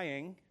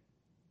trying,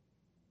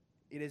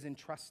 it is in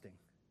trusting.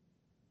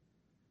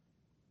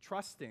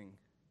 Trusting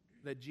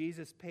that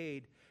Jesus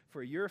paid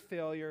for your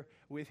failure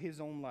with his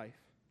own life.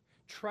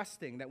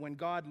 Trusting that when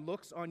God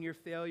looks on your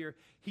failure,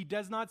 he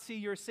does not see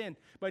your sin,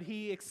 but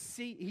he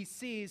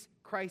sees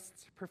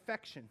Christ's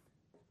perfection.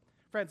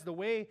 Friends, the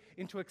way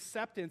into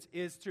acceptance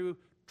is through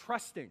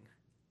trusting,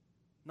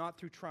 not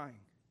through trying.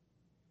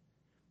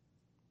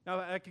 Now,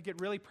 I could get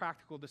really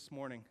practical this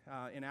morning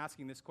in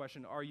asking this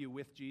question, are you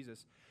with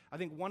Jesus? I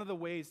think one of the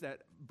ways that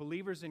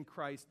believers in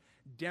Christ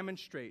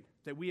demonstrate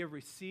that we have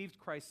received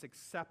Christ's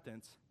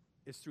acceptance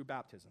is through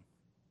baptism.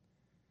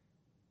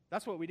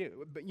 That's what we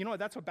do. But you know what?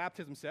 That's what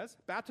baptism says.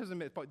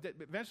 Baptism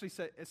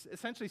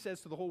essentially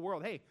says to the whole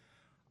world, hey,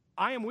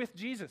 I am with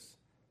Jesus.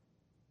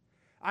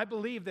 I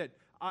believe that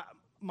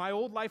my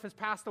old life has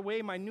passed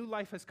away. My new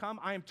life has come.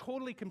 I am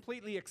totally,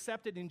 completely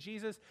accepted in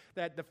Jesus,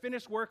 that the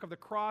finished work of the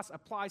cross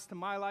applies to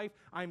my life.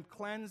 I'm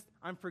cleansed.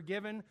 I'm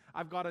forgiven.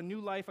 I've got a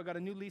new life. I've got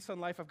a new lease on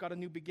life. I've got a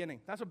new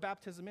beginning. That's what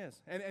baptism is.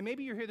 And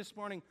maybe you're here this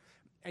morning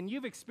and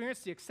you've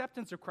experienced the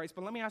acceptance of Christ,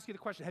 but let me ask you the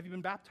question, have you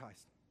been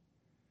baptized?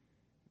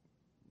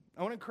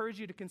 I want to encourage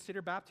you to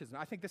consider baptism.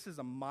 I think this is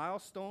a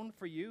milestone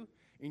for you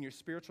in your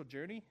spiritual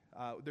journey.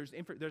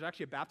 There's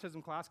actually a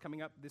baptism class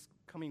coming up this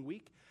coming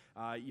week.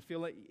 You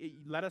feel like,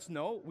 let us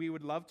know. We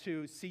would love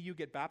to see you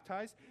get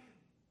baptized.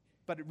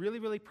 But really,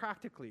 really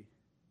practically,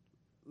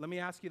 let me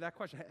ask you that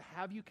question.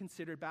 Have you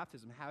considered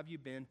baptism? Have you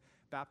been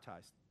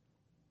baptized?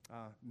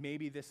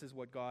 Maybe this is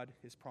what God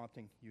is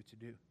prompting you to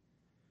do.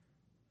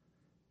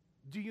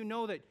 Do you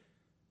know that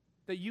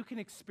you can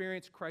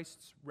experience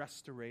Christ's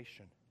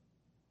restoration?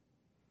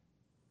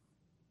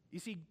 You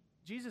see,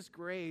 Jesus'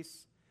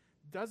 grace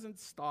doesn't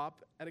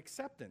stop at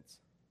acceptance.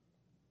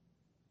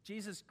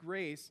 Jesus'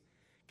 grace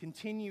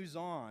continues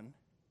on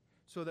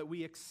so that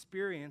we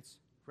experience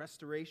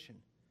restoration.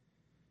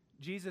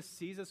 Jesus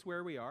sees us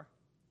where we are.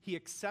 He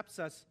accepts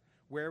us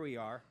where we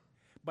are,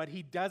 but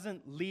he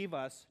doesn't leave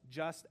us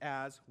just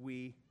as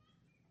we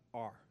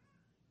are.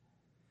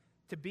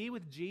 To be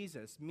with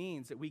Jesus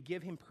means that we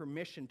give him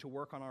permission to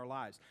work on our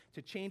lives,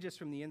 to change us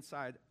from the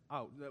inside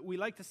out. We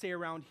like to say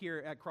around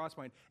here at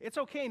Crosspoint, it's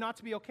okay not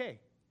to be okay,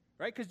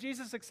 right? Because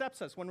Jesus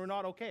accepts us when we're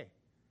not okay.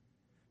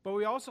 But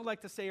we also like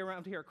to say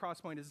around here at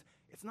Crosspoint is,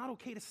 it's not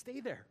okay to stay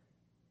there.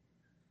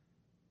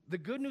 The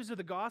good news of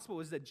the gospel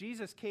is that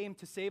Jesus came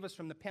to save us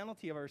from the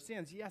penalty of our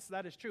sins. Yes,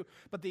 that is true.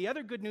 But the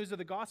other good news of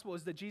the gospel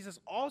is that Jesus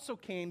also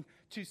came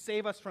to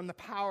save us from the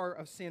power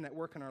of sin at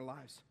work in our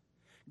lives.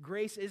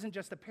 Grace isn't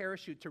just a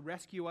parachute to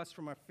rescue us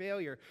from our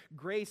failure.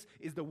 Grace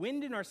is the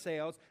wind in our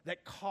sails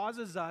that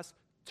causes us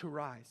to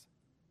rise.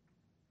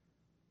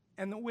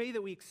 And the way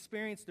that we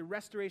experience the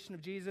restoration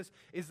of Jesus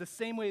is the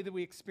same way that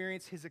we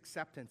experience his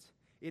acceptance.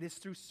 It is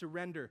through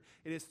surrender.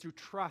 It is through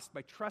trust,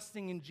 by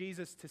trusting in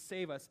Jesus to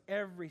save us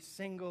every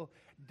single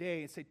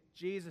day and say,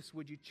 Jesus,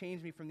 would you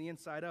change me from the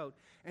inside out?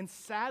 And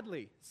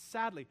sadly,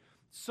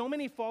 so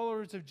many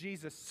followers of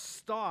Jesus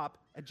stop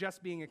at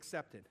just being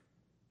accepted.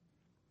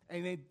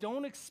 And they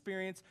don't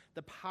experience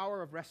the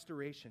power of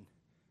restoration.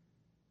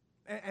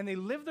 And they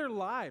live their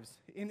lives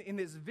in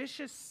this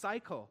vicious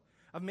cycle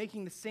of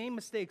making the same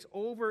mistakes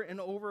over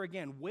and over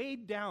again,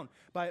 weighed down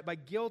by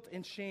guilt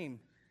and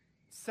shame,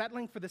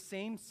 settling for the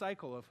same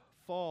cycle of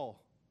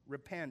fall,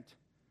 repent,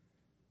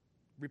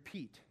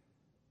 repeat.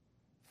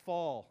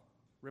 Fall,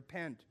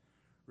 repent,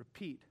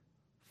 repeat.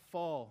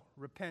 Fall,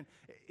 repent.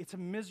 It's a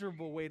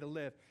miserable way to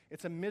live.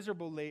 It's a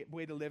miserable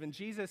way to live. And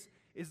Jesus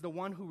is the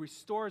one who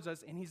restores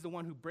us, and he's the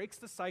one who breaks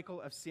the cycle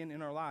of sin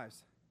in our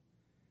lives.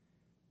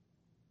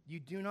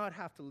 You do not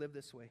have to live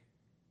this way.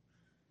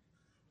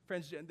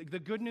 Friends, the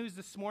good news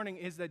this morning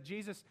is that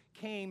Jesus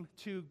came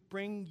to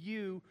bring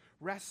you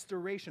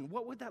restoration.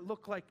 What would that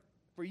look like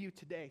for you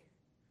today?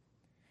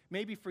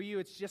 Maybe for you,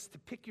 it's just to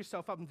pick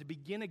yourself up and to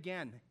begin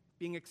again,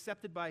 being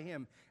accepted by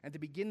him, and to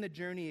begin the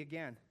journey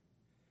again.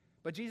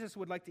 But Jesus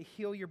would like to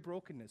heal your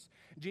brokenness.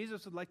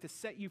 Jesus would like to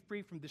set you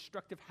free from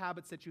destructive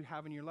habits that you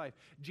have in your life.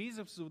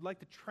 Jesus would like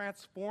to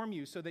transform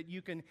you so that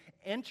you can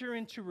enter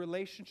into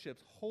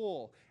relationships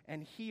whole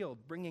and healed,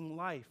 bringing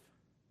life.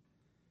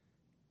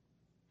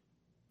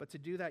 But to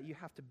do that, you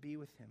have to be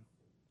with him.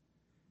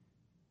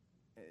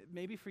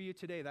 Maybe for you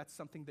today, that's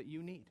something that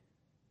you need.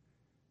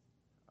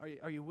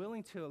 Are you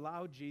willing to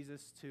allow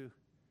Jesus to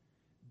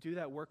do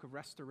that work of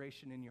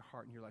restoration in your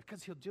heart and your life?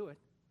 Because he'll do it.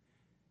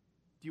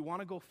 Do you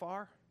want to go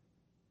far?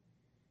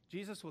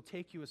 Jesus will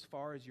take you as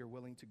far as you're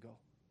willing to go.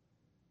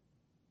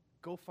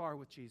 Go far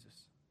with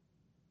Jesus.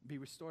 Be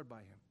restored by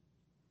him.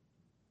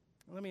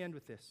 Let me end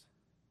with this.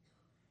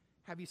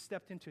 Have you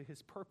stepped into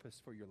his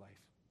purpose for your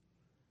life?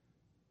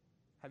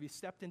 Have you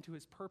stepped into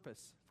his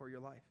purpose for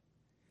your life?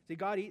 See,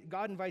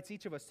 God invites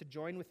each of us to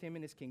join with him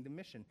in his kingdom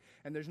mission,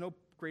 and there's no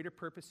greater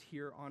purpose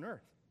here on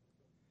earth.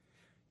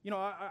 You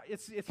know,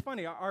 it's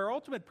funny. Our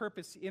ultimate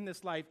purpose in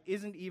this life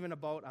isn't even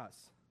about us.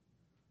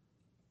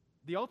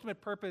 The ultimate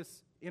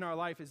purpose in our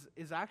life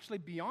is actually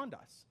beyond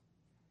us.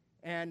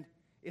 And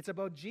it's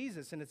about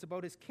Jesus, and it's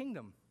about his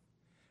kingdom.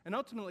 And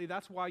ultimately,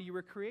 that's why you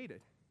were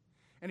created.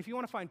 And if you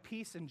want to find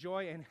peace and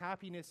joy and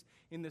happiness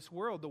in this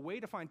world, the way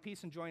to find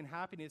peace and joy and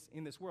happiness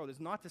in this world is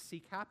not to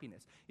seek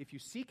happiness. If you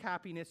seek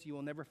happiness, you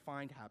will never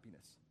find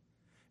happiness.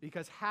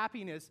 Because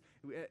happiness,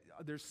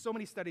 there's so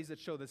many studies that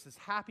show this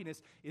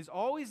happiness is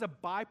always a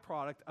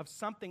byproduct of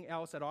something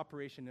else at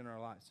operation in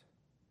our lives.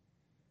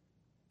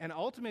 And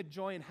ultimate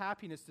joy and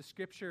happiness, the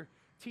scripture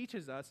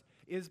teaches us,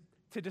 is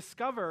to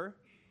discover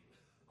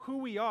who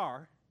we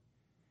are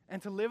and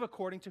to live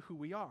according to who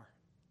we are.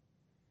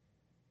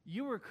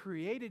 You were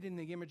created in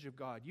the image of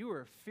God. You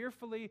were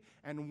fearfully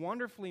and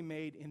wonderfully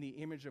made in the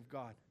image of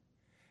God.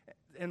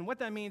 And what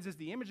that means is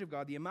the image of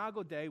God, the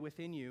imago Dei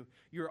within you,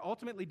 you're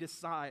ultimately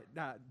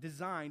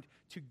designed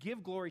to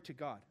give glory to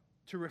God,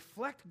 to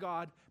reflect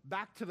God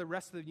back to the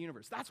rest of the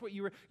universe. That's what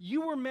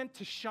you were meant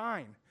to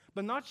shine,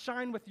 but not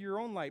shine with your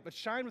own light, but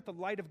shine with the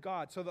light of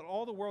God so that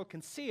all the world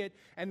can see it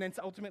and then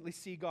ultimately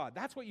see God.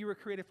 That's what you were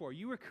created for.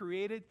 You were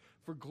created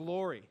for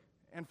glory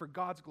and for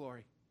God's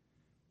glory.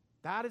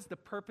 That is the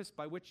purpose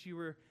by which you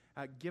were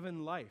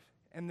given life.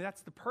 And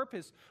that's the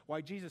purpose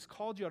why Jesus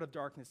called you out of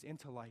darkness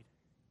into light,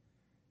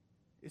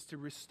 is to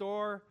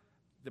restore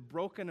the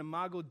broken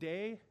imago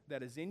Dei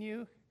that is in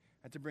you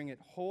and to bring it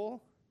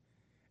whole,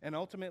 and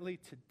ultimately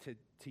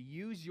to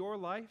use your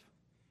life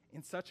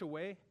in such a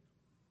way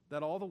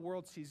that all the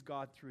world sees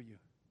God through you.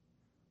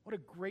 What a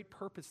great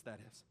purpose that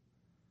is.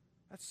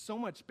 That's so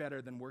much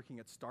better than working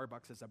at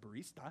Starbucks as a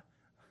barista.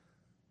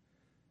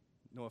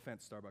 No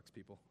offense, Starbucks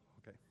people.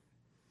 Okay.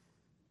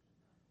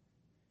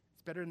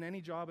 It's better than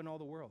any job in all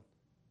the world.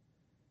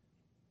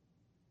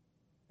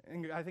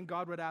 And I think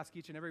God would ask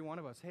each and every one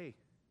of us, hey,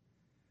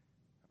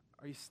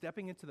 are you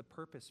stepping into the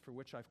purpose for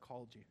which I've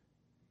called you?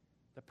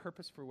 The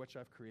purpose for which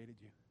I've created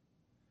you?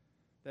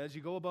 That as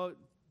you go about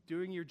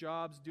doing your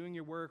jobs, doing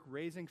your work,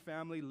 raising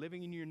family,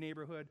 living in your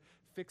neighborhood,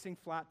 fixing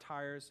flat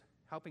tires,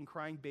 helping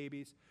crying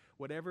babies,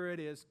 whatever it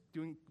is,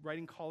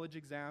 writing college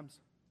exams,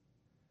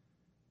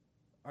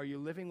 are you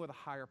living with a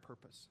higher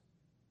purpose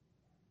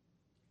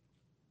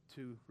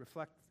to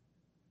reflect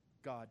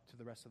God to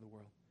the rest of the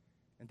world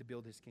and to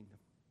build his kingdom?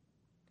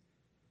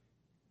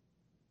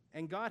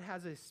 And God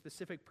has a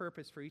specific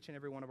purpose for each and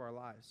every one of our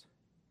lives.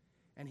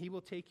 And he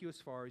will take you as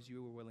far as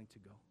you are willing to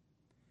go.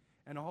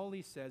 And all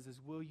he says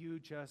is, will you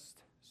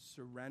just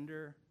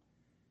surrender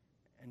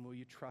and will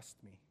you trust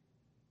me?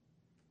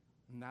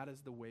 And that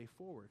is the way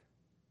forward.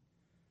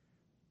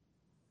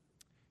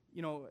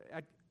 You know,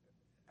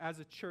 as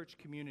a church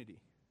community,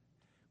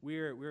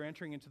 we're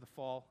entering into the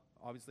fall,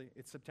 obviously.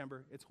 It's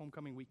September. It's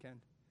homecoming weekend.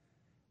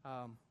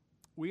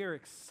 We are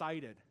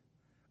excited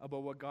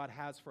about what God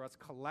has for us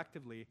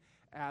collectively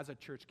as a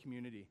church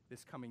community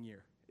this coming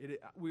year.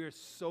 We are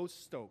so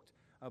stoked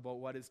about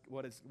what is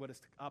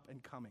up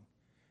and coming.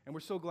 And we're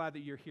so glad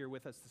that you're here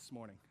with us this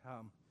morning.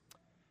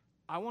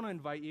 I want to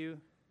invite you,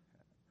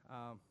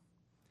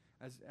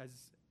 as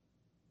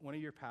one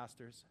of your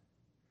pastors,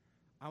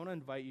 I want to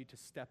invite you to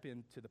step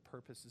into the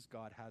purposes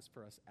God has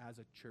for us as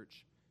a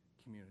church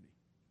community.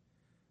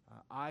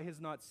 Eye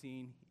has not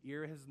seen,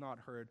 ear has not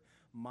heard,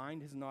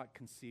 mind has not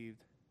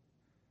conceived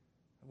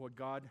what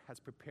God has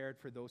prepared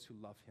for those who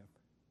love him.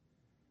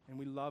 And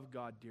we love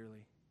God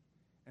dearly.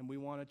 And we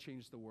want to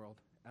change the world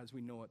as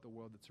we know it, the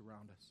world that's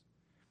around us.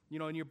 You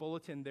know, in your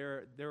bulletin,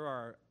 there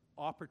are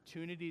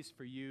opportunities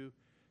for you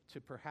to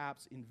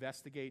perhaps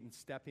investigate and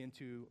step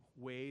into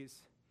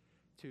ways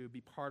to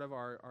be part of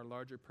our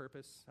larger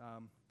purpose.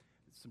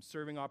 Some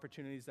serving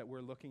opportunities that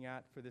we're looking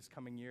at for this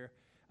coming year.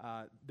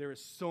 There is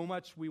so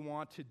much we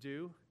want to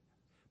do,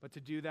 but to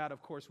do that,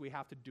 of course, we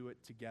have to do it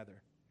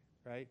together,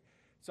 right?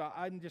 So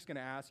I'm just going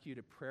to ask you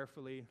to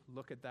prayerfully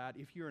look at that.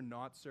 If you're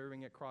not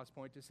serving at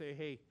Crosspoint, to say,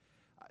 hey,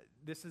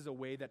 this is a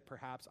way that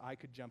perhaps I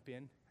could jump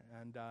in.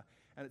 And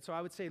so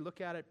I would say look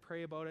at it,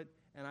 pray about it,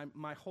 and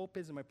my hope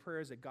is and my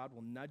prayer is that God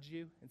will nudge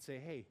you and say,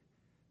 hey,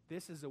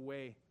 this is a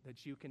way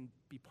that you can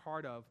be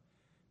part of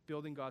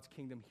building God's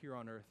kingdom here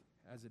on earth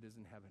as it is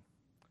in heaven.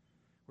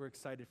 We're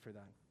excited for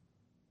that.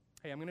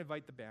 Hey, I'm going to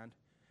invite the band.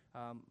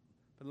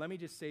 But let me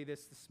just say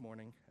this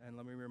morning, and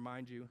let me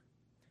remind you,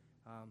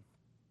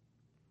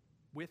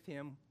 with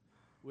him,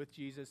 with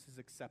Jesus, is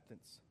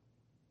acceptance.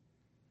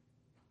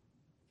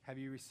 Have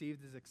you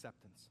received his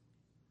acceptance?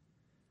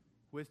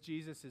 With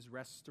Jesus is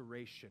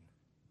restoration.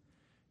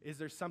 Is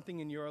there something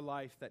in your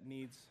life that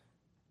needs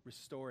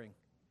restoring?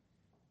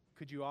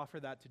 Could you offer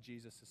that to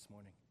Jesus this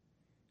morning?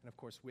 And of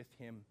course, with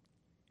him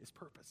is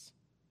purpose.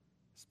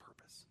 His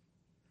purpose.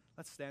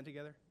 Let's stand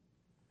together.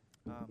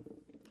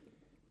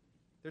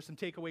 There's some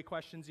takeaway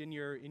questions in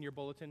your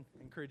bulletin.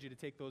 I encourage you to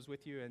take those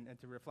with you and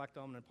to reflect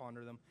on them and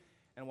ponder them.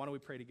 And why don't we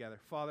pray together?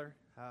 Father,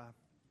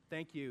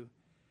 thank you.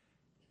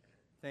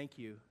 Thank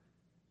you.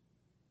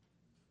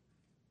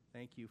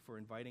 Thank you for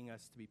inviting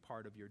us to be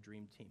part of your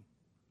dream team.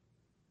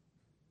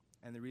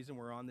 And the reason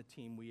we're on the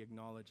team, we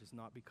acknowledge, is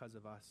not because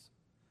of us,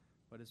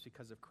 but it's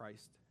because of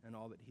Christ and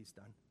all that he's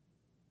done.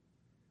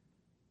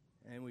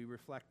 And we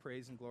reflect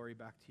praise and glory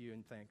back to you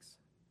and thanks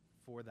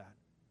for that,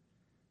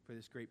 for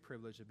this great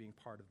privilege of being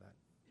part of that.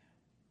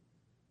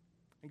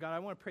 And God, I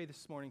want to pray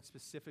this morning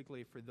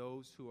specifically for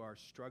those who are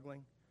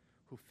struggling,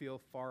 who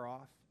feel far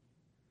off,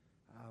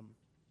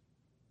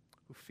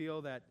 who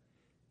feel that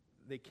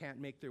they can't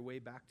make their way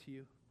back to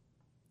you.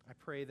 I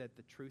pray that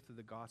the truth of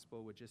the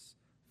gospel would just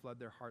flood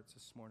their hearts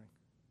this morning,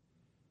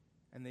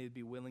 and they'd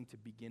be willing to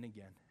begin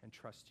again and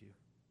trust you.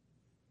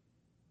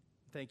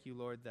 Thank you,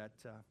 Lord, that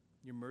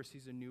your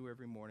mercies are new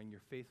every morning. Your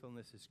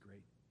faithfulness is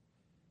great.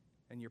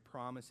 And your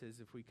promise is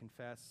if we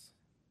confess,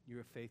 you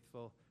are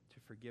faithful to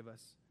forgive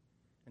us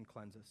and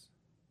cleanse us.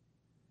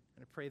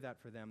 And I pray that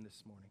for them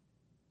this morning.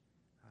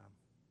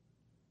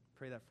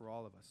 Pray that for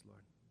all of us,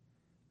 Lord.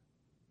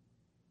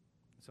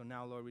 So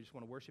now, Lord, we just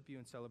want to worship you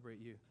and celebrate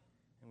you.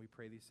 And we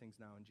pray these things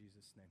now in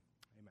Jesus' name.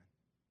 Amen.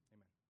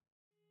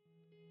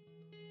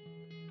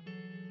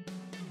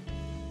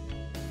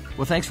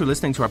 Well, thanks for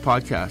listening to our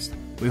podcast.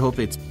 We hope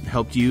it's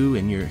helped you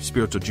in your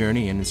spiritual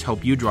journey and it's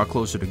helped you draw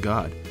closer to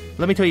God.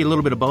 Let me tell you a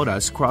little bit about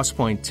us.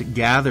 Crosspoint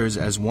gathers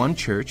as one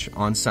church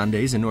on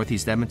Sundays in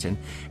Northeast Edmonton,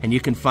 and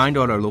you can find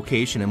out our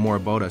location and more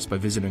about us by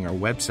visiting our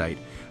website,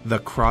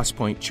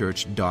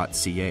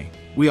 thecrosspointchurch.ca.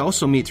 We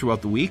also meet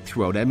throughout the week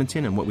throughout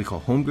Edmonton in what we call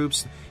home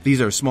groups. These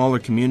are smaller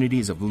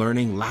communities of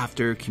learning,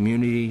 laughter,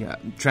 community,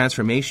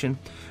 transformation.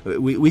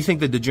 We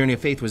think that the journey of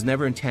faith was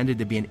never intended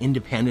to be an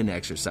independent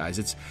exercise.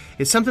 It's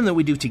something that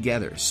we do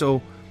together.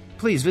 So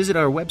please visit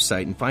our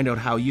website and find out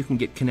how you can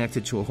get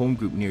connected to a home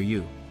group near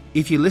you.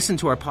 If you listen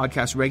to our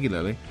podcast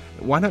regularly,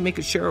 why not make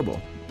it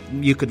shareable?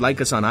 You could like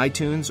us on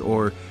iTunes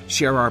or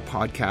share our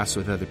podcasts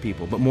with other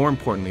people. But more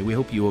importantly, we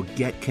hope you will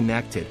get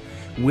connected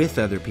with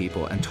other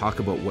people and talk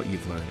about what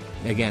you've learned.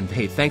 Again,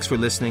 hey, thanks for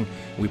listening.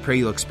 We pray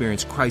you'll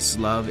experience Christ's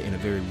love in a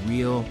very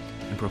real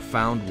and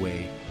profound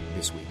way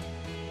this week.